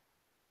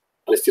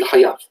 But it's still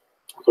hayav,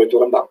 according to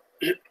Rambam.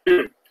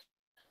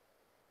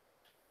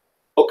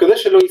 Or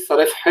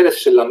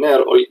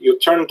you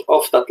turned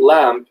off that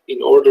lamp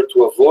in order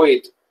to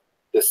avoid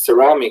the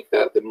ceramic,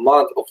 the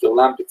mud of the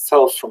lamp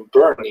itself from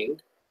burning.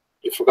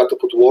 You forgot to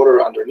put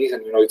water underneath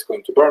and you know it's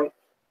going to burn.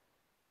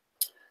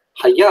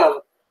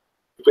 Hayav,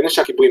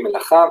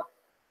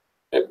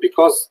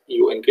 because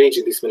you engage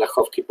in this melacha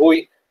of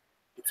kibui,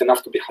 it's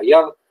enough to be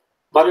hayav.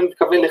 But and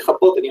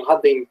you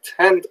had the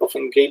intent of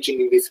engaging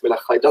in this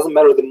melacha. It doesn't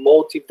matter the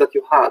motive that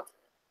you had,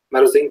 it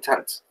matters the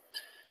intent.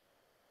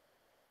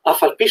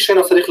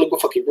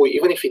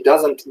 Even if he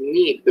doesn't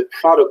need the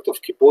product of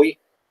kibui,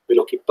 and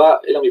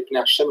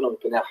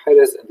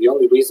the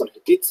only reason he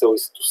did so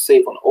is to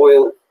save on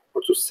oil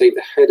or to save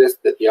the heres,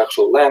 the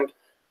actual lamp.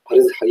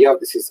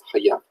 This is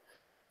hayav.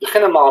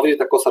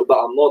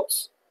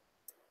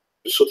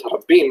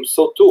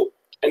 So too,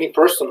 any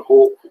person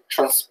who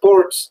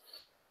transports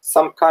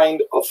some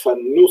kind of a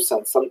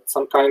nuisance,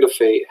 some kind of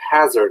a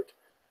hazard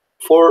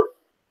for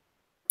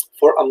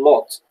a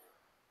mot.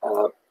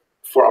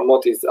 For a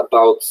mot is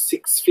about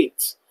 6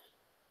 feet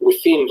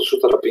within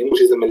Reshut HaRabim,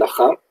 which is a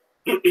melacha,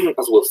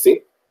 as we'll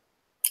see.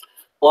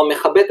 Or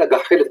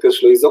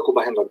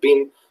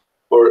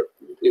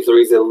if there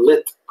is a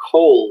lit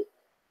coal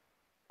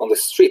on the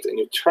street and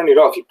you turn it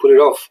off, you put it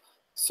off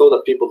so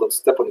that people don't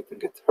step on it and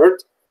get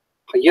hurt,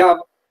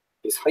 hayav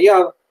is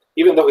hayav,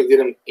 even though he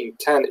didn't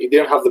intend, he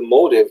didn't have the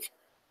motive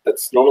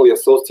that's normally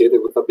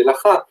associated with the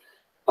melacha.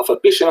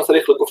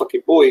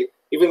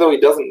 Even though he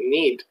doesn't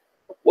need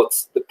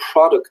what's the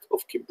product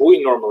of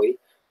kibui normally,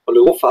 or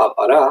the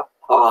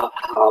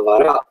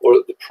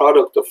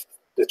product of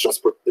the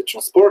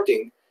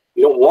transporting,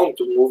 you don't want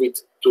to move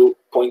it to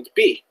point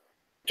B.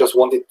 You just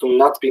want it to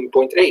not be in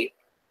point A.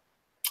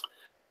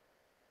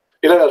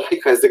 So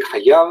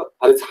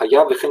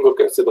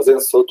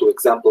 2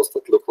 examples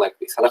that look like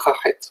this.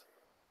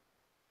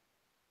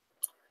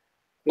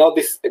 Now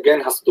this again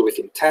has to do with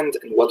intent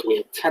and what we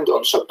intend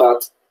on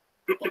Shabbat.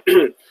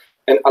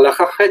 And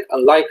halacha het,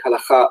 unlike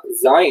halacha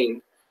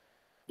zayin,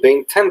 the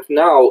intent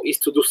now is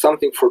to do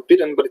something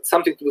forbidden, but it's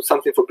something to do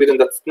something forbidden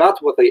that's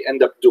not what I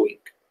end up doing.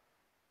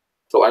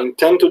 So I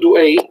intend to do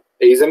A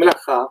is a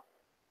melacha,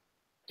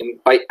 and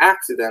by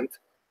accident,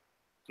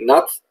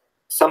 not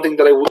something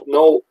that I would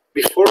know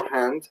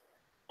beforehand,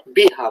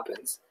 B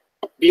happens.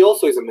 B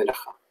also is a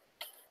מלאכה.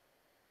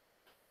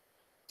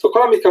 So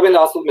כל המתכוון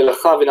לעשות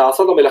מלאכה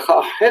ונעשה לו מלאכה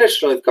אחרת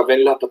שלא נתכוון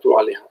לה פטור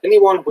עליה.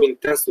 Anyone who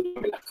intends to do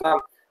מלאכה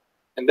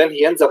and then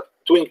he ends up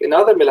doing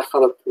another מלאכה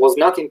that was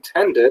not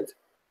intended,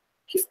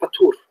 he's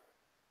פטור.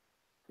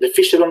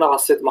 לפי שלא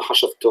נעשית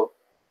מחשבתו,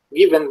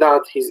 given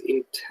that his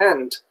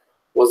intent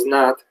was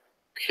not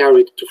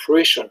carried to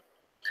fruition.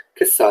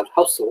 כיצד?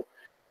 How so?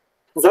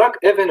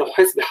 זרק אבן או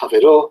חץ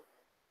בחברו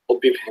או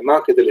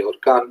בבהמה כדי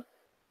להורגן.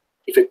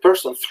 If a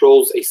person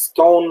throws a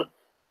stone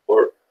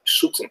or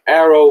shoots an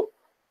arrow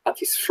at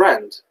his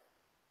friend,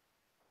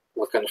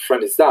 what kind of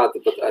friend is that?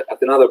 But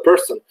at another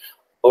person,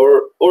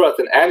 or at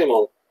an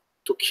animal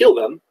to kill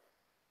them,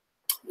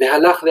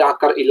 והלך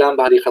ועקר אילם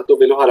בהליכתו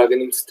ולא הרג,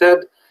 and instead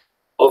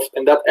of,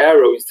 and that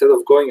arrow, instead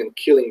of going and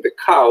killing the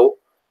cow,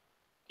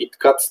 it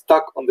got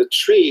stuck on the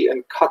tree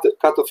and cut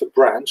off a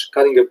branch.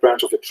 Cutting a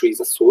branch of a tree is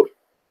asur.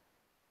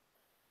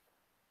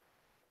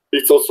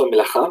 It's also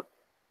melacha.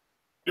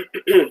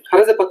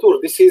 הרי זה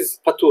פטור, this is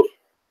פטור.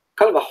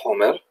 קל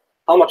וחומר,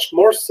 how much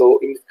more so,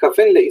 אם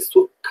מתכוון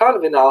לאיסור קל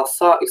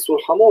ונעשה איסור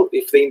חמור,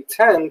 if the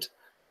intent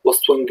was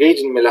to engage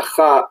in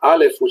מלאכה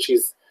א', which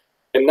is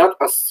and not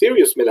a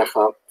serious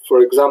מלאכה,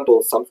 for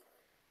example,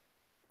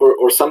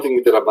 or something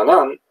with the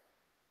Rabbanan,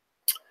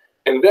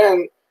 and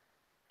then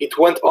it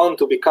went on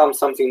to become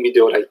something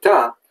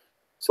mideoraita,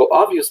 so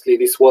obviously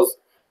this was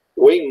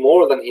way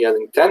more than he had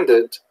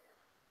intended,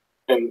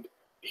 and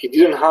he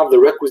didn't have the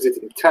requisite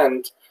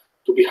intent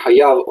to be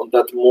hayav on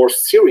that more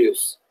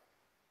serious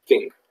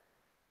thing.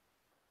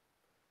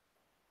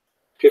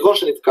 כגון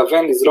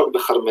שנתכוון לזרוק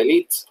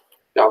בחרמלית,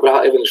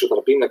 ועברה האבן לרשות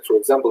הרבים, like for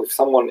example, if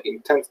someone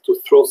intends to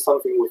throw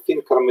something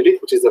within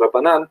Carmelit, which is the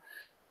Rabbanan,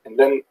 and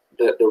then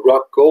the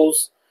rock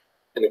goes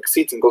and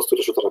exceeds and goes to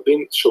רשות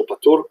הרבים, שהוא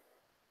פטור,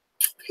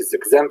 he's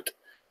exempt.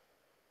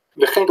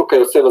 וכן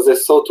כיוצא בזה,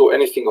 so to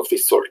anything of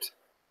this sort.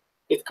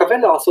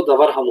 נתכוון לעשות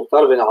דבר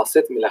המותר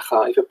ונעשית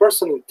מלאכה, if a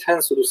person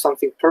intends to do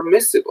something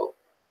permissible,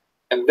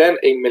 and then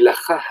a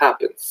מלאכה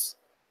happens.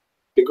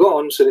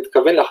 כגון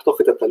שנתכוון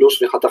לחתוך את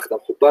התלוש וחתך את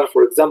המחובר,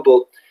 for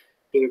example,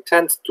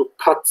 intends to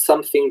cut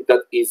something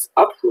that is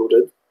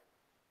uprooted,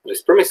 that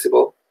is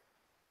permissible.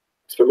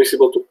 It's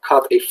permissible to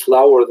cut a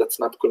flower that's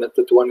not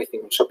connected to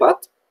anything on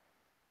Shabbat,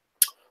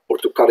 or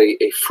to cut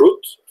a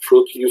fruit.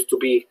 Fruit used to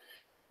be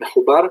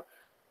mechubar,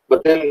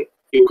 but then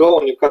you go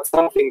and you cut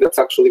something that's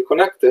actually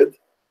connected.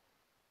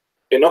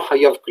 Eno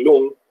hayav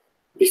klum,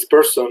 this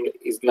person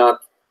is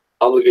not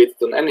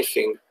obligated on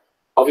anything.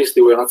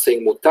 Obviously, we're not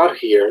saying mutar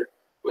here,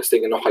 we're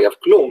saying eno hayav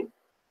klum,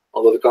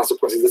 although the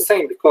consequence is the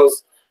same,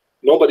 because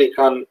nobody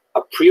can,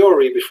 a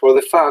priori, before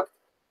the fact,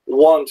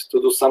 want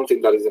to do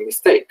something that is a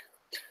mistake.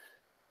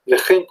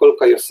 וכן כל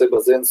כיוצא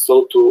בזה,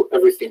 so to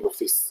everything of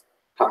this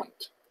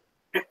kind.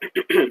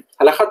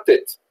 הלכה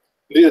ט'.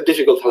 This is a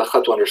difficult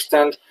halakha to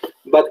understand,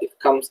 but it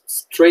comes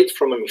straight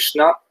from a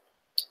Mishnah.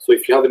 So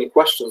if you have any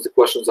questions, the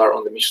questions are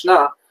on the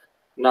Mishnah,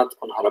 not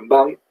on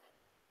Harambam.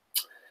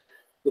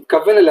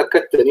 מתכוון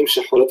ללקט תאנים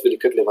שחורות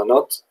וליקט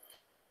לבנות.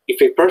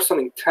 If a person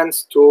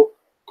intends to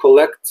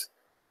collect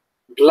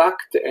black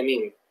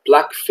te'anim,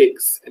 black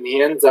figs, and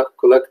he ends up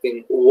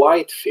collecting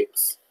white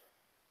figs.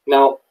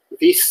 Now,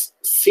 these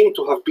seem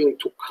to have been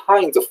two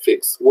kinds of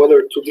figs,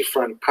 whether two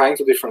different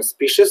kinds of different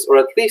species, or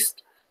at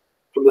least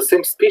from the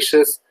same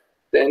species,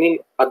 te'anim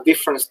at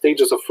different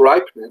stages of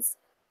ripeness,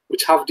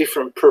 which have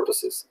different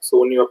purposes. So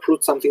when you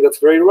uproot something that's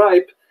very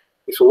ripe,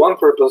 it's for one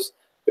purpose.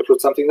 You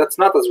uproot something that's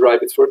not as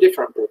ripe, it's for a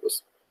different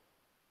purpose.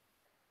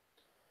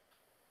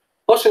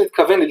 או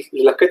שנתכוון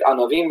ללקט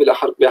ענבים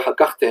ואחר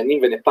כך תאנים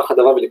ונפח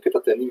הדבר ולקט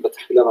התאנים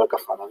בתחילה ואחר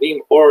כך ענבים,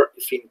 or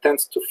if he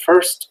intends to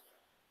first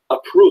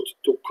uproot,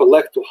 to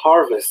collect, to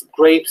harvest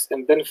grapes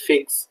and then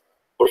figs,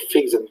 or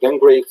figs and then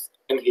grapes,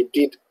 and he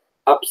did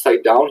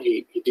upside down,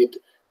 he did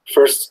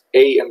first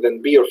A and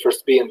then B, or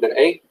first B and then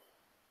A,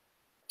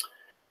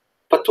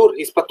 פטור,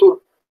 he's פטור.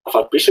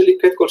 אבל בלי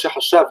שליקט כל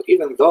שחשב,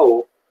 even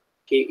though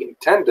he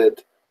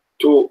intended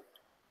to,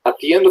 at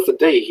the end of the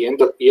day, he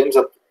ends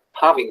up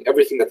having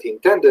everything that he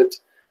intended,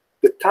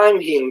 the time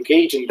he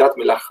engaged in that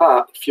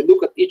melacha, if you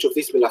look at each of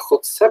these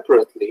melachot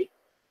separately,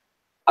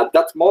 at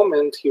that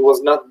moment he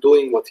was not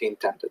doing what he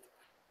intended.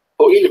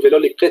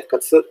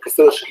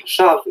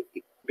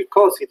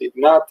 Because he did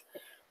not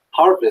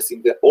harvest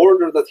in the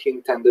order that he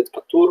intended,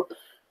 patur,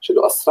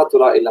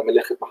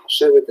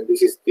 and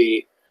this is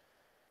the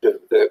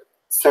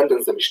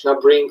sentence the Mishnah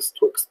brings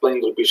to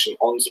explain Rabbi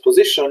Shimon's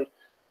position,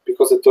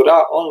 because the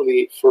Torah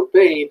only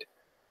forbade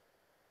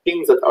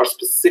things that are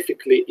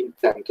specifically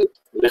intended.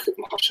 מלאכת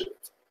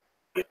מחשבת.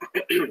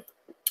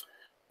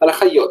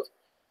 הלכה י'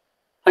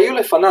 היו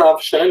לפניו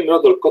שני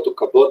נרות דולקות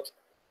וכבות,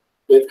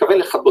 והתכוון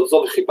לכבות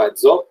זו וחיבה את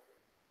זו,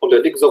 או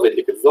להדליק זו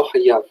והדליק את זו,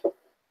 חייב.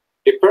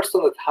 A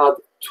person that had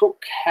two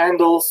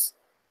candles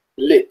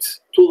lit,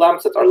 two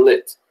lamps that are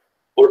lit,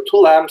 or two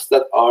lamps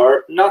that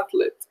are not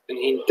lit, and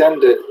he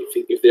intended,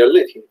 if they are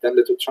lit, he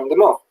intended to turn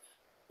them off.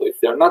 So if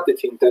they are not lit,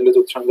 he intended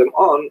to turn them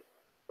on,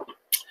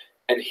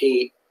 and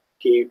he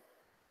he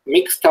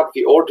mixed up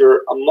the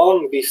order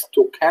among these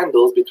two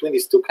candles, between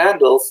these two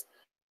candles,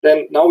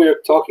 then now we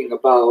are talking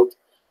about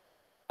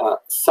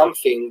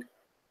something.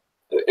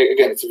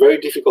 Again, it's very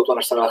difficult to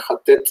understand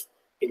Halakha Tet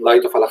in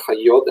light of Halakha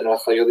Yod and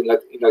Halakha Yod in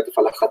light of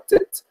Halakha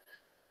Tet.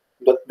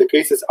 But the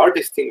cases are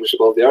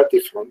distinguishable, they are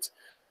different.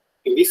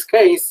 In this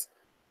case,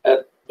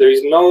 there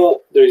is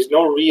no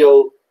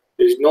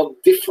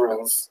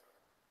difference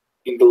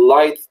in the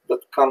light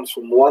that comes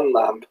from one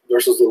lamp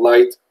versus the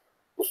light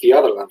of the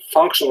other lamp.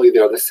 Functionally, they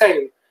are the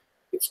same.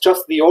 It's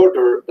just the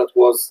order that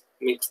was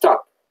mixed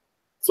up.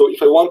 So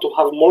if I want to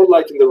have more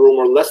light in the room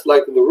or less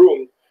light in the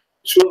room,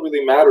 it shouldn't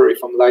really matter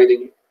if I'm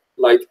lighting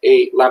lamp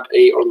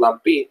A or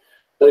lamp B.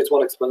 That is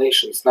one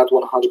explanation. It's not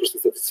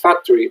 100%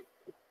 satisfactory,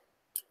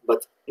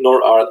 but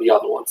nor are the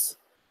other ones.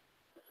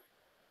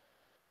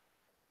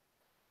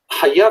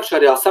 Hayav is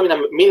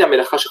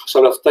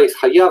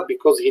Hayav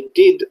because he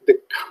did the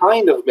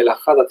kind of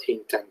melacha that he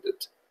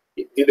intended.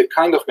 He did the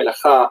kind of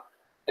melacha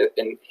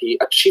and he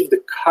achieved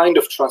the kind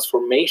of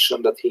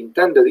transformation that he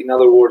intended. In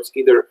other words,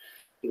 either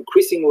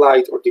increasing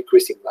light or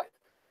decreasing light.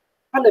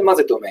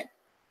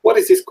 What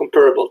is this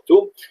comparable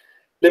to?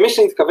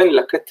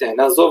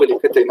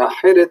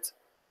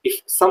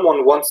 If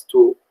someone wants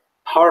to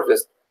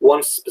harvest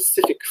one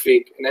specific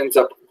fig and ends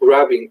up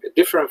grabbing a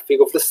different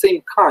fig of the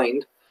same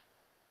kind,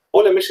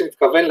 or if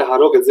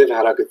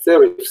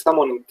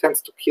someone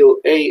intends to kill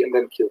A and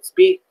then kills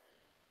B,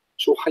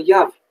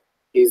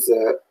 is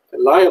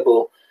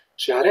liable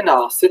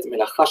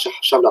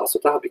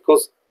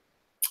because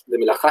the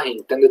melacha he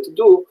intended to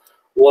do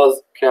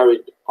was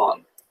carried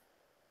on.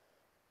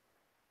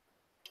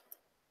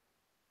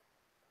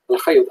 Now,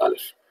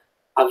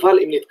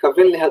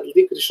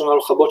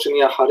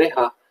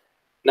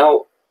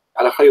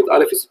 Halakha Yod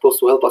Aleph is supposed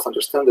to help us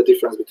understand the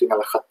difference between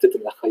Halakha Tet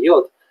and Halakha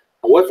Yod.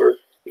 However,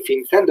 if he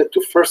intended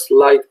to first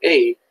light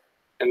A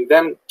and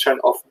then turn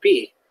off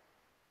B,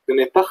 but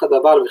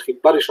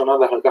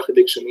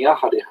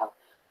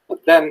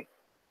then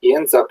he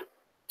ends up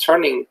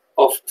turning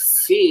off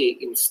C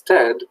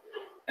instead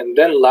and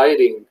then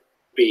lighting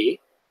B,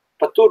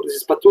 Patur, this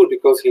is Patur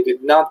because he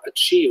did not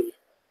achieve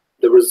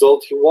the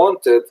result he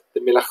wanted.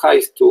 The melacha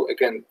is to,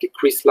 again,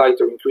 decrease light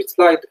or increase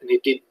light, and he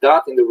did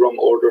that in the wrong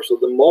order. So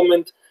the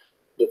moment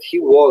that he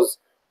was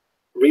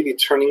really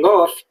turning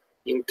off,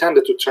 he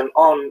intended to turn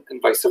on,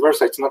 and vice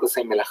versa. It's not the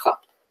same melacha.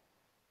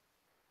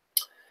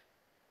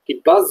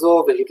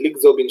 Hibazo והדליק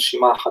זו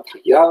בנשימה אחת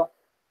חייב,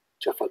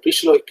 שאף על פי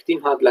שלא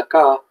הקדים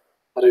ההדלקה,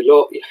 הרי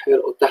לא איחר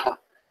אותה,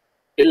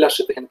 אלא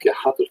שתהן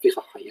כאחת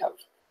ולפיכך חייב.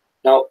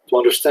 Now, to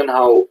understand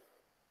how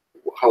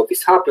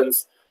this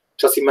happens,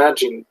 just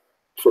imagine,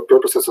 for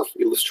purposes of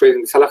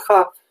illustrating this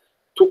halakha,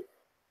 two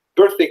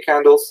birthday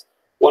candles,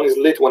 one is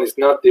lit, one is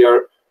not. They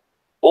are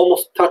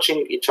almost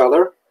touching each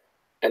other,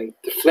 and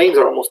the flames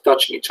are almost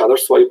touching each other.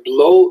 So I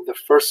blow the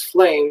first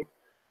flame,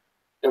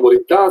 and what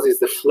it does is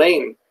the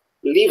flame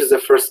leaves the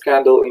first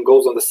candle and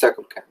goes on the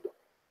second candle.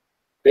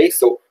 Okay,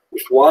 so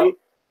with one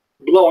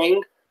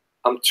blowing,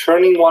 I'm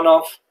turning one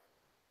off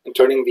and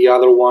turning the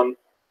other one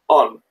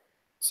on.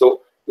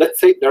 So let's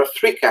say there are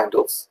three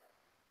candles.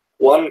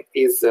 One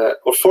is,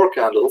 or four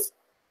candles,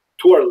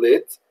 two are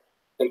lit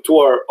and two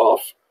are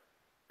off.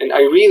 And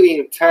I really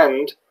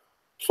intend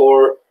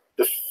for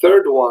the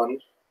third one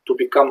to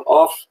become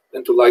off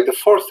and to light the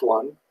fourth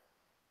one.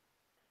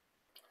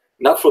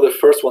 Not for the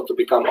first one to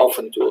become off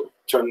and to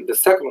turn the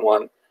second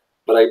one,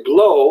 but I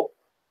blow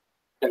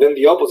and then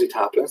the opposite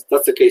happens.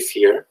 That's the case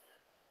here.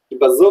 Of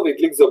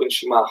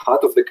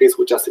the case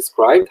we just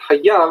described.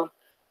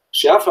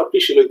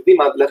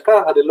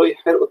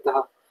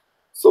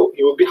 So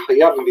he will be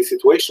hayav in this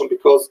situation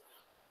because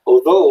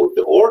although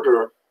the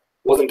order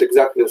wasn't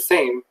exactly the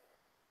same,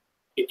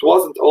 it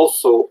wasn't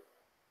also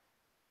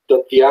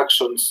that the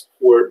actions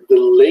were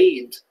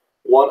delayed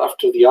one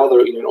after the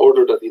other in an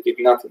order that he did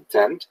not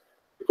intend,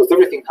 because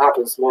everything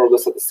happens more or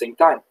less at the same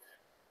time.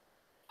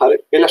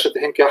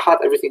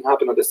 Everything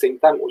happened at the same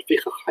time,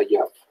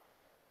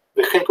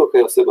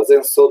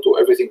 and so to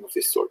everything of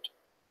this sort.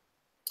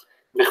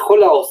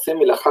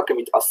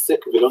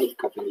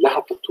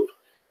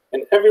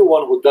 And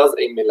everyone who does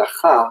a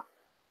melacha,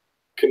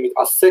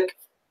 k'mit'asek,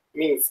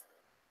 means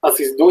as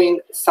he's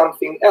doing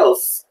something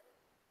else,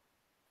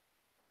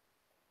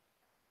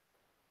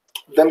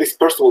 then this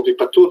person will be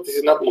patur. This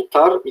is not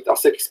mutar,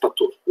 mit'asek is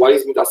patur. Why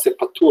is mit'asek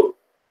patur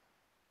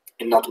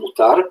and not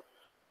mutar?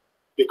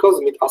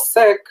 Because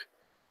mit'asek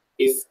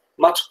is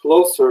much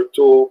closer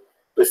to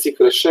besik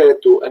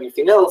reshe, to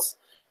anything else.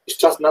 It's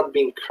just not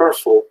being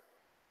careful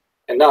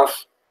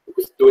enough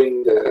with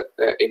doing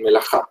a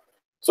melacha.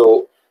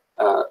 So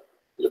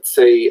let's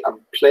say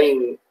I'm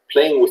playing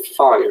with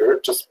fire,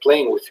 just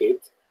playing with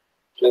it,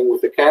 playing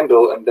with the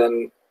candle, and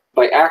then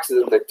by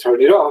accident I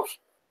turn it off.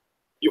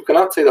 You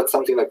cannot say that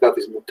something like that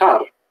is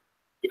mutar.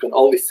 You can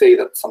only say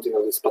that something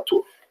like that is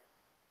patur.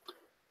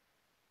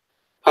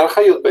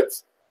 הלכה י"ב.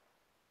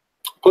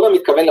 כל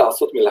המתכוון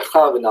לעשות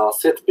מלאכה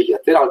ונעשית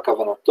ביתר על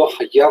כוונתו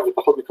חייב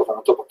ופחות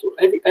מכוונתו פטור.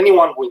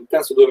 Anyone who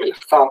intends to do a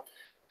מלאכה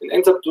and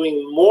ends up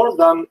doing more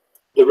than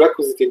the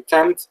requisite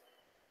intent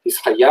he's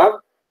חייב.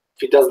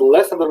 If he does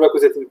less than the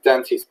requisite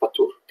intent, he's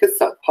פטור.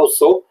 כיצד? How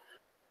so?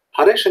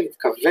 הרי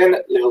שנתכוון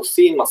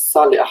להוציא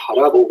מסע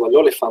לאחריו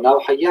ולא לפניו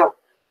חייב.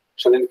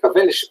 שאני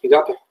מתכוון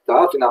לשמירה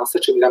פחותה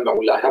ונעשית שמירה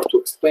מעולה. I have to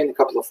explain a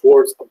couple of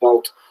words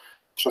about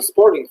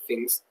transporting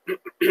things.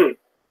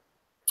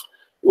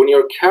 When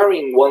you're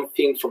carrying one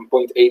thing from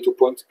point A to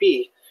point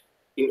B,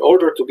 in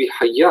order to be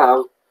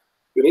hayav,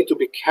 you need to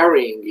be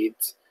carrying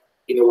it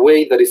in a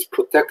way that is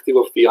protective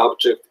of the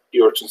object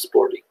you're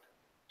transporting.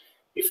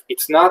 If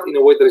it's not in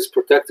a way that is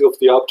protective of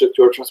the object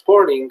you're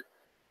transporting,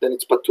 then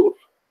it's patur.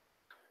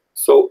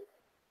 So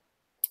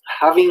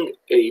having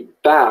a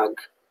bag,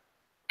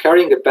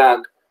 carrying a bag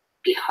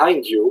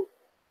behind you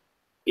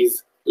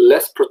is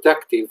less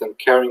protective than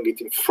carrying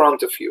it in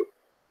front of you.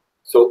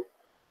 So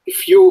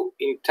if you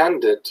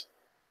intended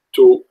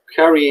to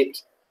carry it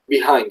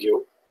behind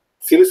you,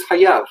 still is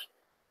hayav,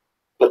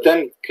 but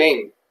then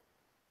came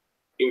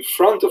in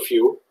front of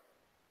you,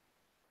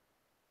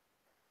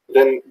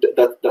 then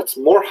that's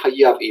more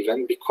hayav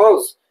even,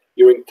 because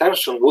your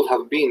intention would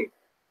have been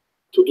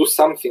to do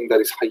something that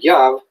is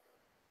hayav,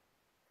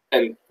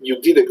 and you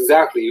did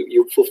exactly,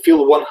 you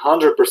fulfill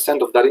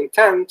 100% of that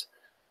intent,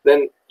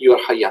 then you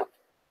are hayav.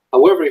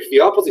 However, if the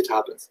opposite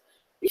happens,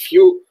 if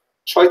you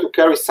try to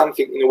carry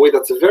something in a way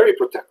that's very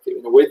protective,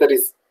 in a way that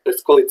is,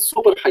 let's call it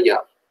super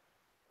hayav,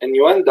 and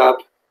you end up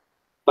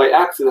by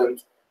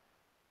accident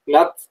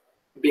not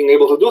being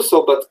able to do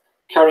so, but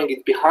carrying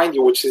it behind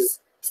you, which is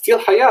still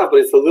hayav, but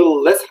it's a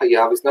little less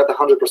hayav, it's not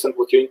 100%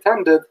 what you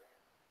intended,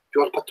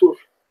 you are patur.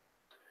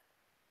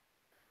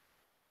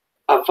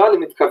 אבל אם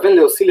מתכוון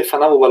להוציא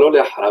לפניו ולא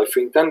לאחריו, if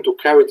you intend to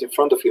carry it in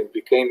front of you,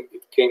 it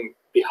came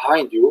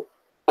behind you,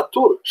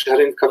 patur,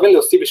 שהרי מתכוון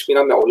להוציא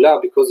בשמירה מעולה,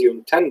 because you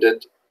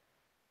intended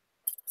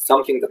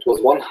something that was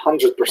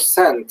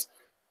 100%,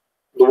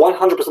 the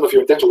 100% of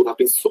your intention would have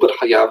been super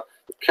hayav,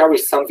 to carry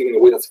something in a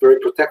way that's very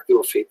protective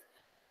of it.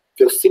 If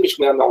you see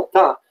בשמירה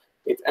מעוטה,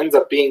 it ends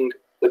up being,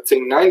 let's say,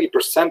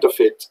 90% of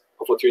it,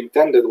 of what you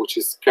intended, which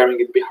is carrying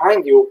it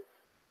behind you,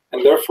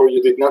 and therefore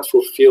you did not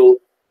fulfill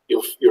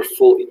your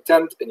full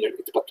intent, and you're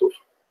patur.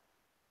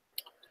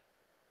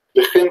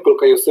 וכן כל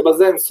כיוצא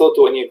בזה, and so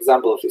to any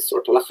example of this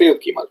sort. הלכה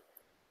י"ג.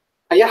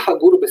 היה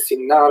חגור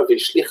בסינר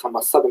והשליך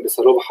המסע בין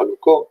בשרו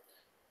וחלוקו,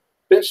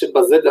 בין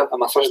שבזה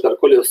המסע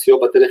שדרכו להוציאו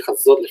בדרך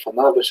הזאת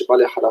לפניו, בין שבא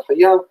לאחריו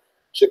חייב,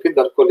 שכן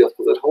דרכו להיות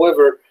חוזר.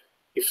 However,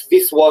 if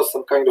this was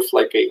some kind of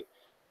like a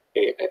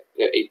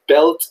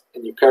belt,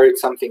 and you carried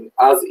something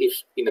as if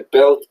in a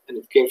belt, and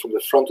it came from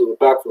the front to the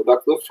back, from the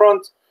back to the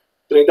front,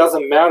 then it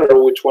doesn't matter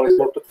which one is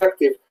more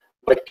protective.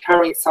 By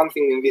carrying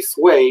something in this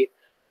way,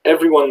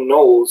 everyone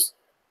knows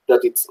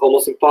that it's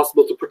almost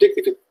impossible to predict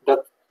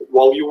that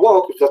while you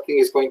walk, if that thing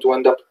is going to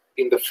end up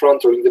in the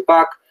front or in the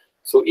back.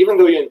 So even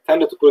though you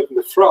intended to put it in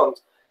the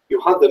front, you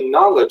had the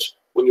knowledge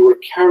when you were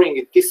carrying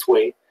it this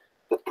way,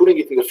 that putting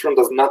it in the front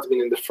does not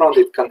mean in the front,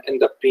 it can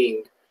end up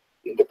being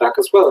in the back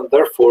as well, and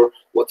therefore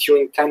what you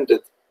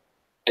intended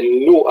and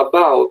knew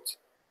about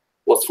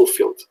was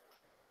fulfilled.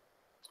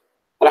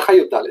 הלכה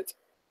י"ד.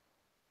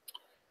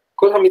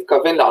 כל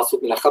המתכוון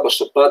לעשות מלאכה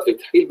בשבת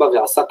והתחיל בה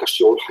ועשה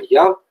כשיעור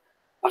חייב,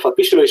 אף על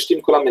פי שלא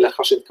השלים כל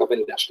המלאכה שהתכוון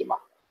להשלימה.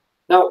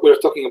 Now we're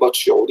talking about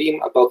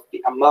shiurim, about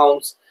the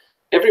amounts.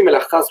 Every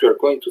melacha we are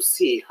going to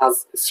see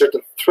has a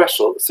certain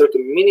threshold, a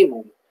certain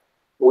minimum,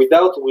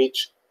 without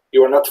which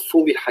you are not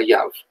fully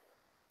hayav.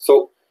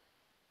 So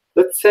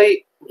let's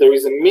say there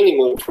is a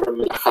minimum for a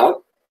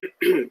melacha,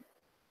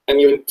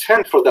 and you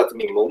intend for that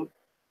minimum,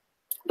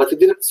 but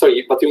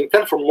you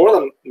intend for more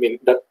than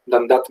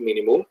that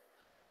minimum,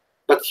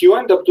 but you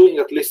end up doing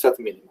at least that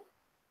minimum.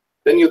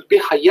 Then you'd be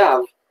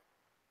hayav,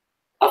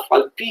 af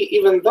al pi,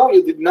 even though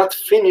you did not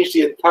finish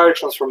the entire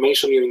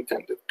transformation you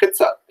intended.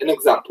 כיצד? An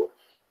example.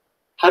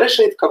 הרי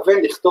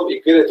שנתכוון לכתוב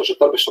איגרת או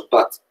שטר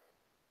בשבת.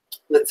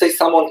 Let's say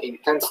someone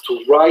intends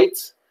to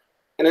write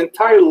an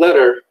entire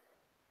letter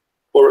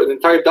or an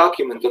entire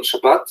document on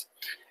Shabbat.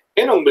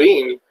 אין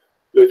אומרים,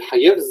 לא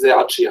יתחייב זה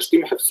עד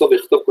שישלים חפצו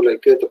ויכתוב כל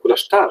האיגרת או כל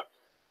השטר.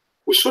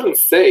 We shouldn't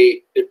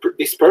say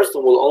this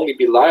person will only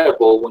be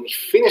liable when he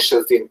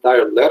finishes the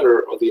entire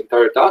letter or the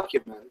entire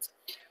document.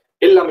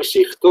 אלא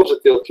משיכתוב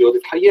שתי אותיות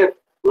יתחייב.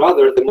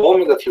 Rather, the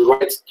moment that he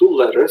writes two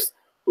letters,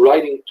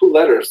 writing two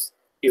letters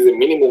is a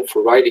minimum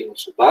for writing on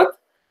Shabbat,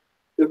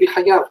 he'll be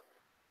חייב.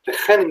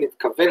 וכן אם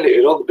נתכוון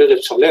לארוג בגד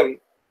שלם,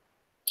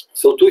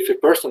 so too if a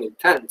person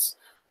intends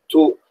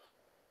to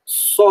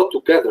sew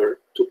together,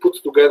 to put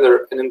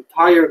together an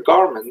entire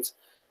garment,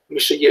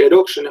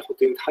 משיארוג שני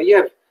חוטים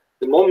יתחייב.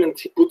 The moment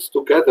he puts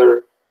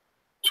together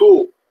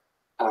two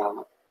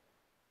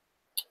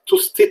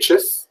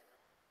stitches,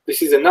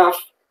 this is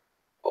enough,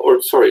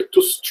 or sorry,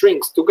 two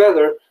strings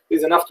together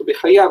is enough to be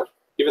chayav,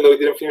 even though he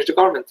didn't finish the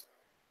garment.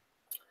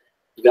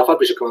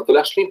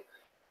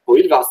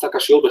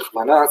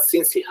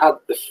 Since he had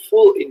the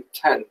full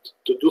intent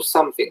to do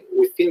something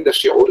within the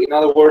shi'ur, in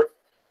other words,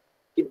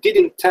 he did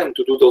intend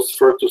to do those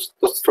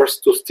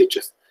first two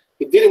stitches.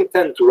 He did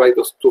intend to write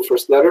those two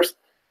first letters.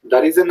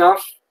 That is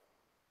enough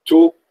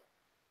to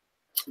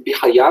be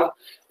hayav,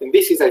 and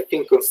this is, I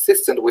think,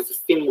 consistent with the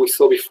theme we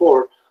saw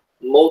before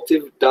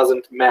motive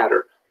doesn't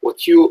matter.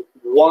 What you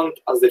want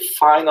as the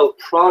final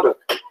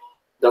product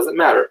doesn't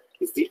matter.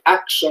 It's the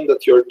action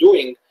that you're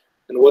doing,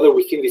 and whether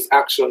within this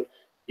action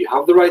you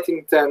have the right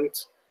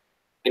intent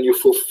and you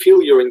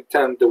fulfill your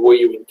intent the way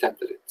you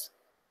intended it.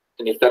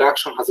 And if that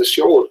action has a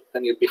shi'ur,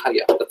 then you'll be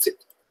hayab. That's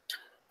it.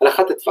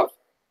 Halakha Tetvav.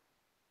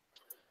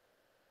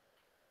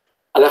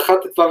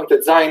 Halakha Tetvav and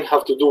Tetzayin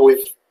have to do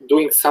with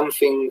doing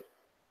something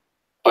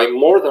by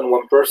more than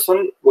one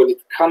person when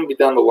it can be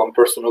done by one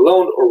person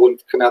alone or when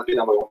it cannot be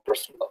done by one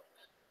person alone.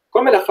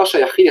 כל מלאכה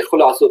שהיחיד יכול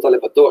לעשות אותה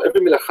לבדו,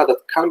 every מלאכה that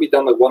can be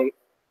done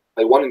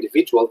by one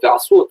individual,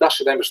 ועשו אותה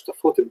שלהם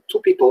בשותפות, and two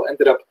people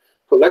ended up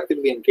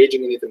collectively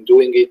engaging in it and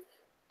doing it,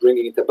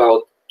 bringing it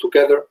about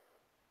together.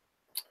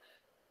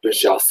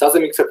 ושעשה זה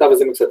מקצתה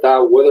וזה מקצתה,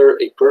 whether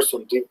a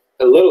person did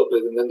a little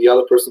bit and then the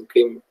other person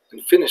came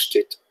and finished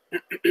it.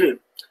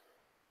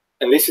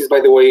 And this is, by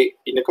the way,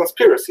 in a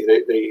conspiracy,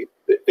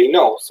 they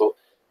know. So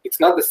it's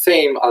not the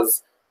same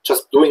as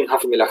just doing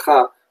half a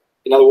milacha.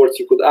 In other words,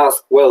 you could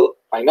ask, well,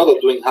 I know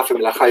that doing half a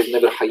milacha is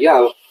never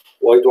hayav.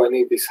 Why do I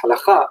need this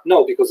halacha?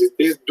 No, because it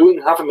is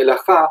doing half a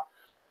milacha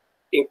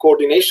in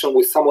coordination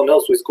with someone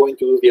else who is going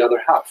to do the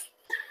other half.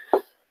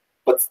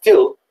 But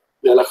still,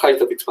 the halacha is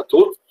that it's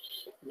patur.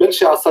 בין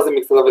שעשה זה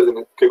מקצתה וזה,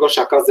 כגון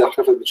שעקה זה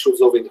החפץ ברשות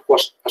זו ונחו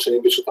השני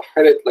ברשות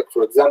אחרת. Like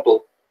for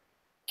example,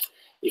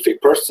 if a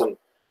person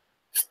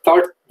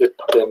start the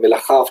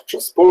melacha of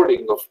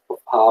transporting of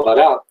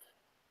ha'avara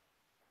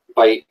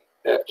by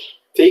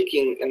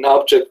taking an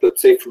object,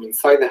 let's say, from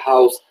inside the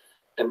house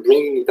and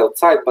bringing it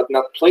outside, but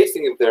not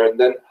placing it there, and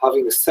then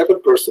having the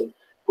second person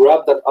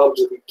grab that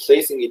object and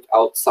placing it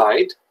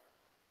outside.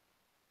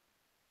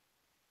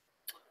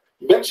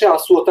 בין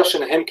שעשו אותה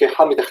שניהם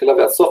כאחד מתחילה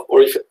ועד סוף,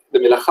 or if the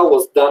melacha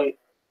was done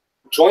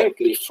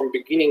jointly from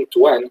beginning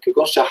to end,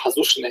 כגון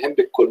שאחזו שניהם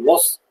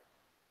בקולמוס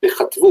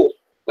וכתבו,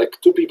 like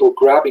two people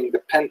grabbing the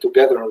pen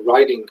together and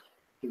writing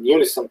in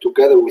unison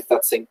together with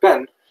that same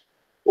pen,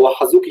 or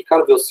אחזו כיכר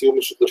ועושיו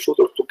מרשות לרשות,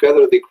 or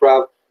together they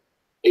grab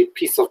a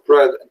piece of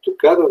bread and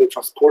together they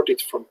transport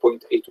it from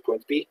point A to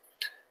point B.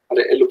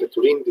 הרי אלו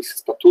פטורים, this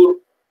is פטור,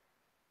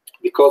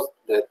 because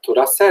the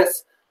Torah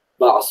says,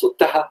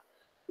 בעשותיה,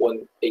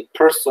 when a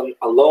person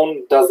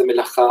alone does the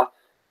melacha,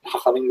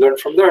 Chachamim learn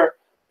from there,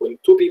 when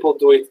two people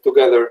do it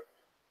together,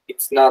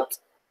 it's not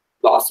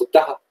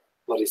ba'asotaha,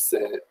 but it's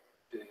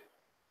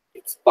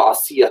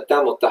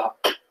ba'asiyatam otaha,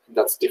 and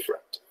that's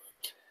different.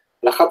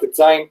 Halakha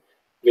Tetzayin,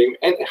 ואם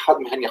אין אחד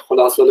מהן יכול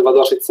לעשות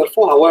לבדו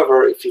שהצטרפו,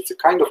 however, if it's a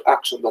kind of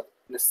action that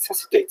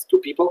necessitates two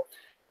people,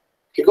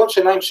 כגון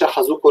שניים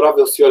שאחזו קורה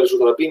ועושיו על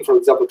רשות הרבים, for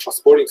example,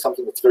 transporting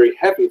something that's very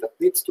heavy that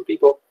needs two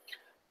people,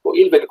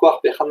 הואיל ואין כוח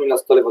באחד מהם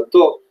לעשותו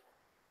לבדו,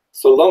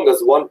 so long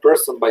as one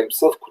person by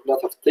himself could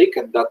not have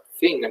taken that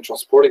thing and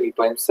transporting it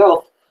by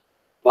himself,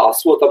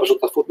 ועשו אותה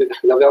בשותפות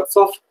מתחילה ועד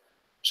סוף,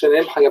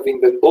 שניהם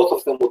חייבים, then both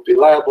of them would be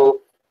liable,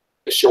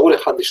 בשיעור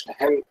אחד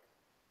לשניהם,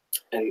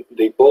 and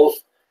they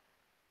both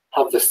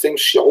have the same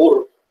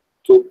שיעור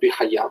to be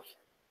חייב,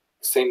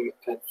 same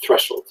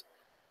threshold.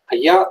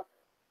 היה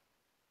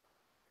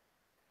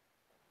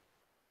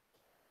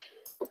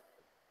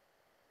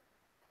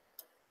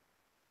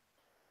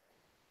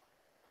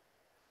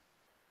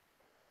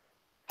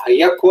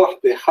היה כוח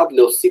באחד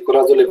להוציא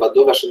קורה זו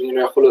לבדו והשני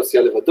לא יכול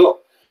להוציאה לבדו,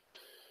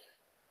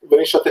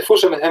 ונשתפו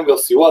שמהם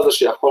והוציאו הזה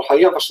שיכול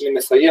חייב, השני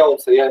מסייע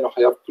ומסייע אינו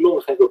חייב כלום,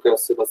 וכן כל כך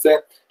עושה בזה.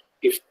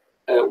 If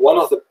one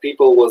of the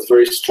people was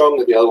very strong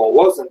and the other one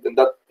wasn't, then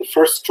that the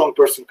first strong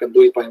person can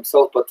do it by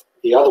himself, but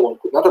the other one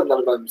could not have done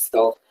it by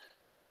himself,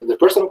 and the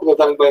person who could have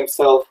done it by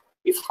himself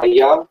is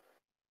חייב,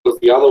 because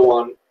the other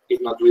one is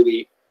not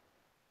really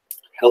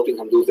helping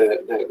him do the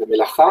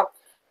melacha.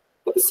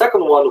 But the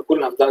second one who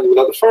couldn't have done it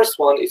without the first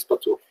one is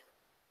patur.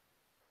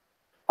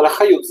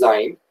 Halakha Yud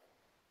Zayin.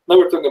 Now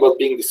we're talking about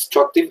being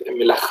destructive. And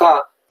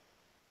melacha,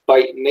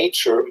 by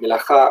nature,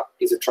 melacha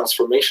is a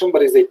transformation,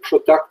 but is a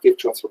productive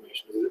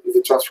transformation. It's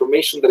a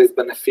transformation that is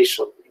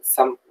beneficial in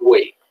some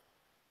way.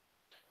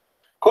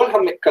 Kol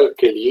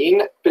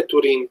hamekalkelin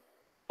peturin.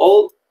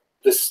 All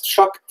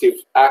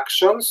destructive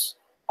actions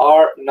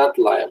are not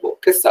liable.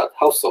 Kesad.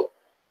 How so?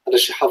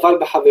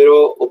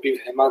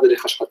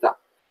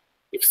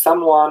 If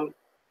someone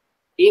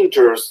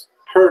injures,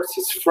 hurts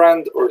his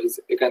friend, or his,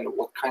 again,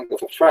 what kind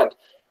of a friend,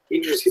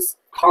 injures his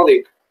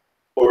colleague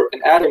or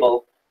an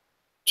animal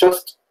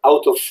just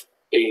out of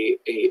an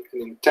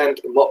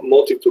intent, a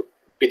motive to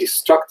be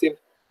destructive,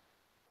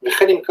 or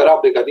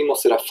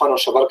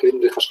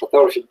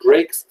if he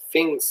breaks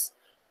things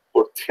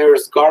or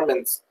tears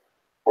garments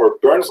or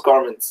burns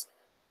garments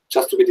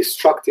just to be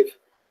destructive,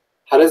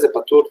 this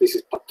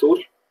is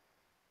patur,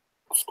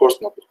 of course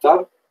not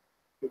mutar.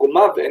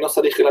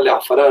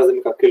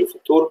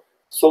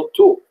 So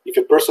too, if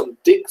a person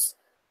digs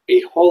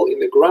a hole in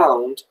the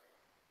ground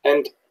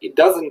and it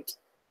doesn't,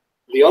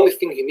 the only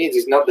thing he needs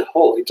is not the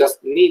hole, he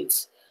just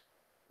needs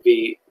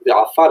the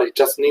afar, he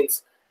just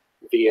needs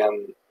the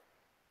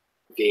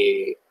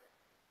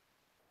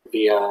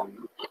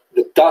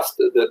dust,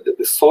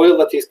 the soil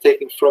that he's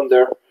taking from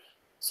there.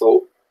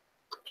 So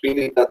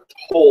really that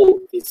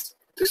hole is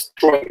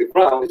destroying the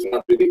ground is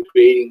not really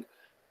creating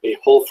a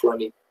hole for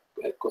any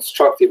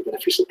constructive,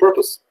 beneficial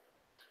purpose.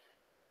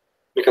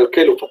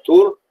 מקלקל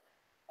ופטור,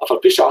 אף על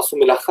פי שעשו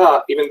מלאכה,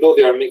 even though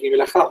they are making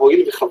מלאכה,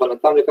 הואיל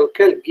וכוונתם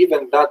לקלקל,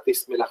 given that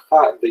this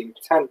מלאכה, the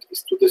intent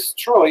is to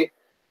destroy,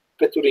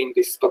 פטורים,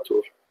 this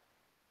פטור.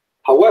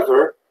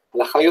 However,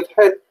 הלכה י"ח,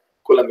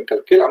 כל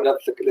המקלקל על מנת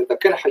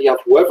לתקן חייב,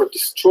 whoever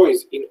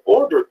destroys in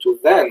order to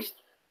then,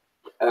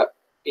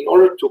 in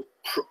order to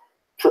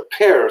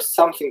prepare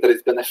something that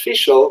is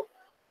beneficial,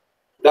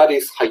 that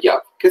is חייב.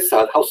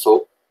 כיצד? How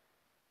so?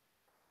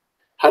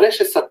 הרי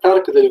שסתר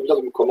כדי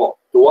לבנות במקומו,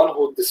 the one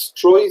who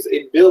destroys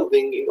a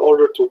building in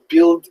order to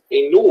build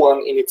a new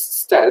one in its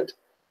stead,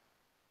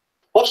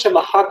 או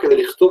שמחק כדי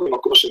לכתוב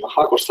במקום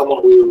שמחק, or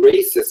someone who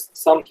erases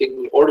something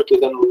in order to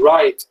then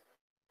write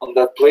on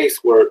that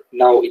place where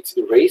now it's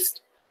erased,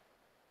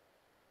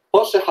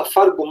 או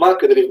שחפר גומה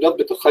כדי לבנות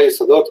בתוכה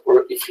יסודות,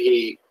 or if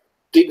he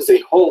digs a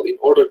hole in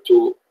order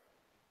to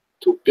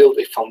build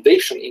a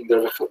foundation in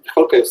there,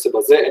 וכל כיוצא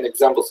בזה, and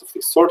examples of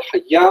this sort,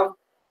 חייב,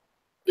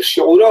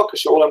 ושיעורו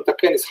כשיעור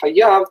המתקן is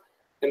חייב,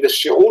 and the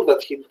שיעור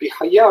that he'd be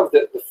חייב,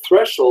 the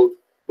threshold,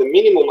 the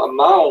minimum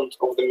amount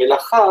of the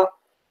מלאכה,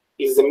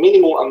 is the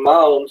minimum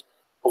amount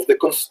of the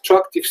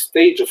constructive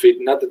stage of it,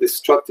 not the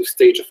destructive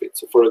stage of it.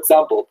 So for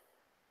example,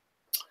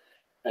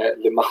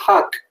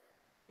 למחק,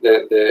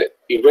 the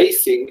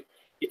erasing,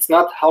 it's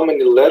not how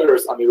many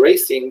letters I'm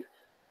erasing,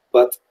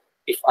 but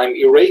if I'm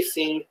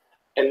erasing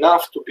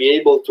enough to be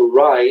able to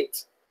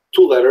write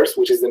 2 letters,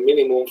 which is the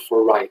minimum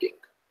for writing.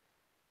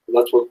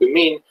 That's what we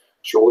mean,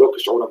 שיעורו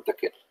כשיעור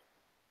המתקן.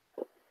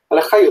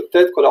 הלכה י"ט,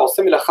 כל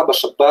העושה מלאכה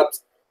בשבת,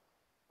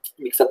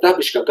 מקצתה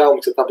בשגגה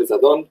ומקצתה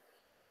בזדון,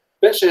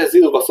 בין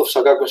שהזיד ובסוף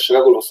שגג ובין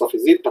ששגג ובסוף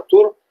הזיד,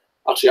 פטור,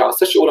 עד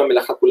שיעשה שיעור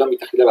המלאכה כולה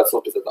מתחילה ועד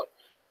סוף בזדון.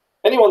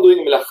 Anyone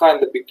doing מלאכה,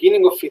 and the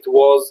beginning of it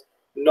was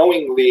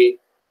knowingly,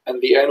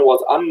 and the end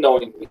was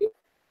unknowingly,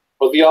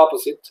 or the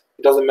opposite,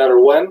 it doesn't matter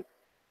when.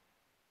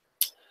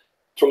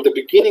 From the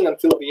beginning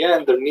until the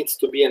end, there needs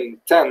to be an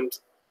intent.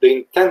 The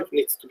intent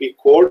needs to be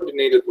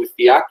coordinated with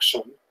the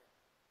action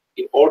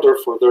in order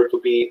for there to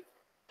be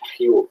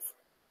chiyuv.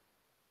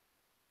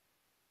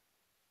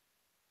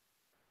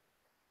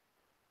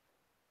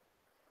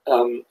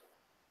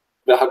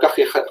 ואחר כך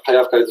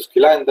חייב כרת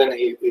סקילה, and then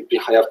he'd be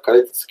חייב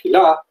כרת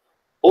סקילה,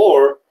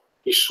 or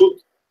he should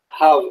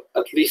have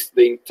at least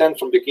the intent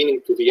from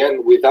beginning to the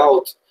end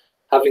without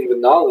having the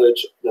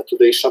knowledge that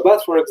today is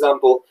Shabbat, for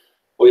example,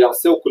 או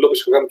יעשהו כולו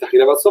בשגגה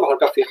מתחילה ועד סוף,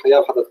 אחר כך יהיה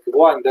חייב חטאת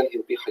קבועה, and then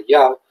he'll be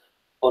חייב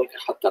on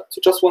חטאת.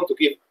 So just want to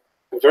give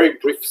a very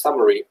brief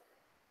summary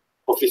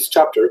of this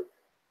chapter,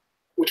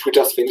 which we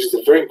just finished.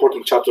 It's a very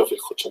important chapter of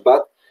Hilchot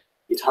Shabbat.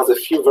 It has a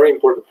few very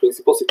important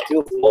principles. It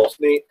deals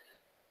mostly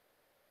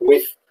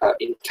with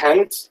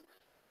intent.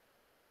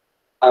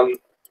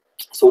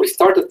 So we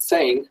started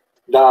saying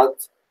that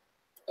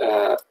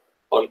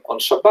on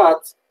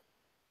Shabbat,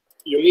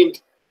 you need,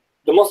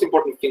 the most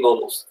important thing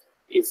almost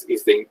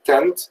is the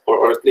intent,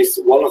 or at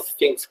least one of the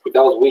things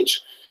without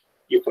which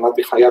you cannot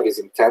be chayav is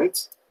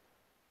intent.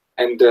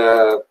 And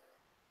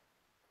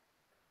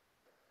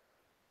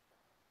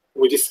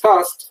we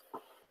discussed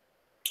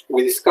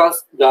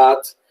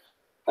that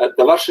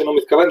דבר שאינו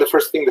מתכוון,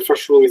 the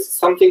first rule is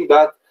something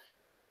that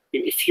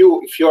if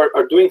you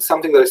are doing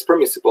something that is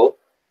permissible,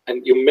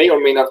 and you may or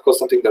may not cause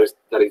something that is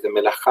a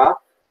melacha,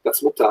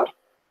 that's mutar.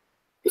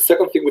 The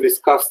second thing we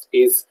discussed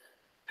is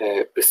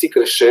pesik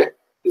reshe,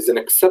 is an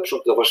exception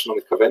to דבר שאינו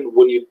מתכוון.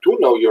 When you do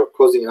know you're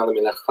causing another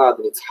melacha,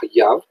 then it's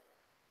hayav.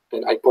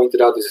 And I pointed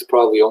out this is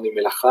probably only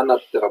melacha,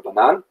 not the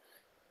Rabbanan.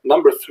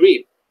 Number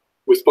 3,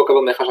 we spoke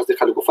about mechash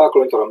hasicha legufa.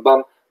 According to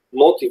Rambam,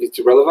 motive is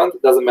irrelevant.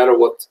 It doesn't matter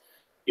what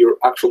your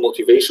actual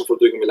motivation for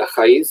doing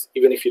melacha is,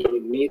 even if you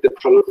don't need the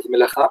product of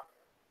melacha,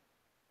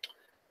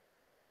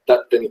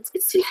 then it's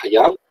still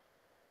hayav.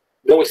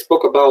 Then we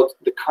spoke about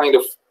the kind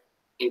of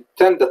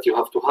intent that you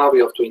have to have.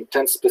 You have to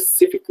intend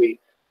specifically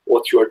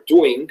what you are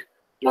doing,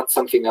 not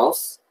something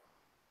else.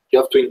 You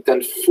have to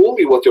intend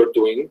fully what you're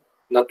doing,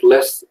 not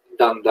less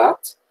than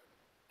that.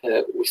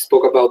 We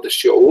spoke about the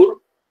shi'ur.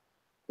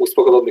 We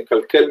spoke about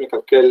mikalkel.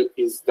 Mikalkel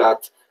is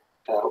that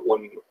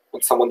when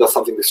someone does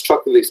something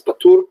destructive, it's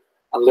patur,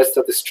 unless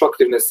that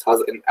destructiveness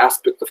has an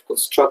aspect of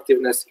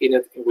constructiveness in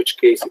it, in which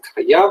case it's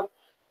hayav.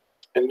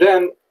 And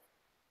then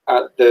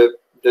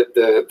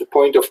the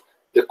point of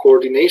the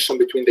coordination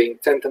between the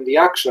intent and the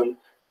action.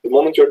 The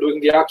moment you're doing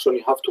the action,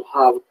 you have to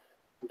have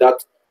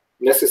that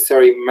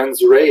necessary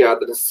mens rea,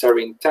 the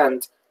necessary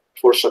intent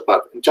for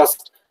Shabbat. And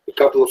just a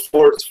couple of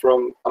words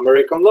from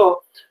American law.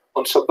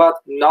 On Shabbat,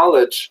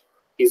 knowledge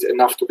is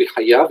enough to be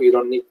hayav. You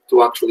don't need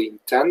to actually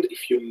intend.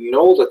 If you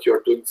know that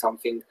you're doing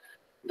something,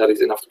 that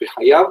is enough to be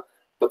hayav.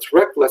 But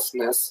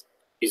recklessness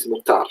is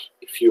mutar.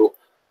 If you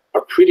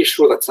are pretty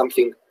sure that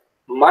something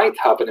might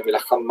happen, a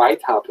melacha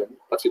might happen,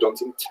 but you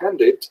don't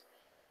intend it,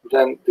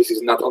 then this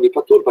is not only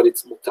patur, but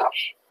it's mutar.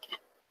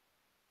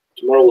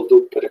 Tomorrow we'll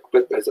do Perek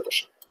Bet Be'ezrat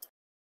Hashem.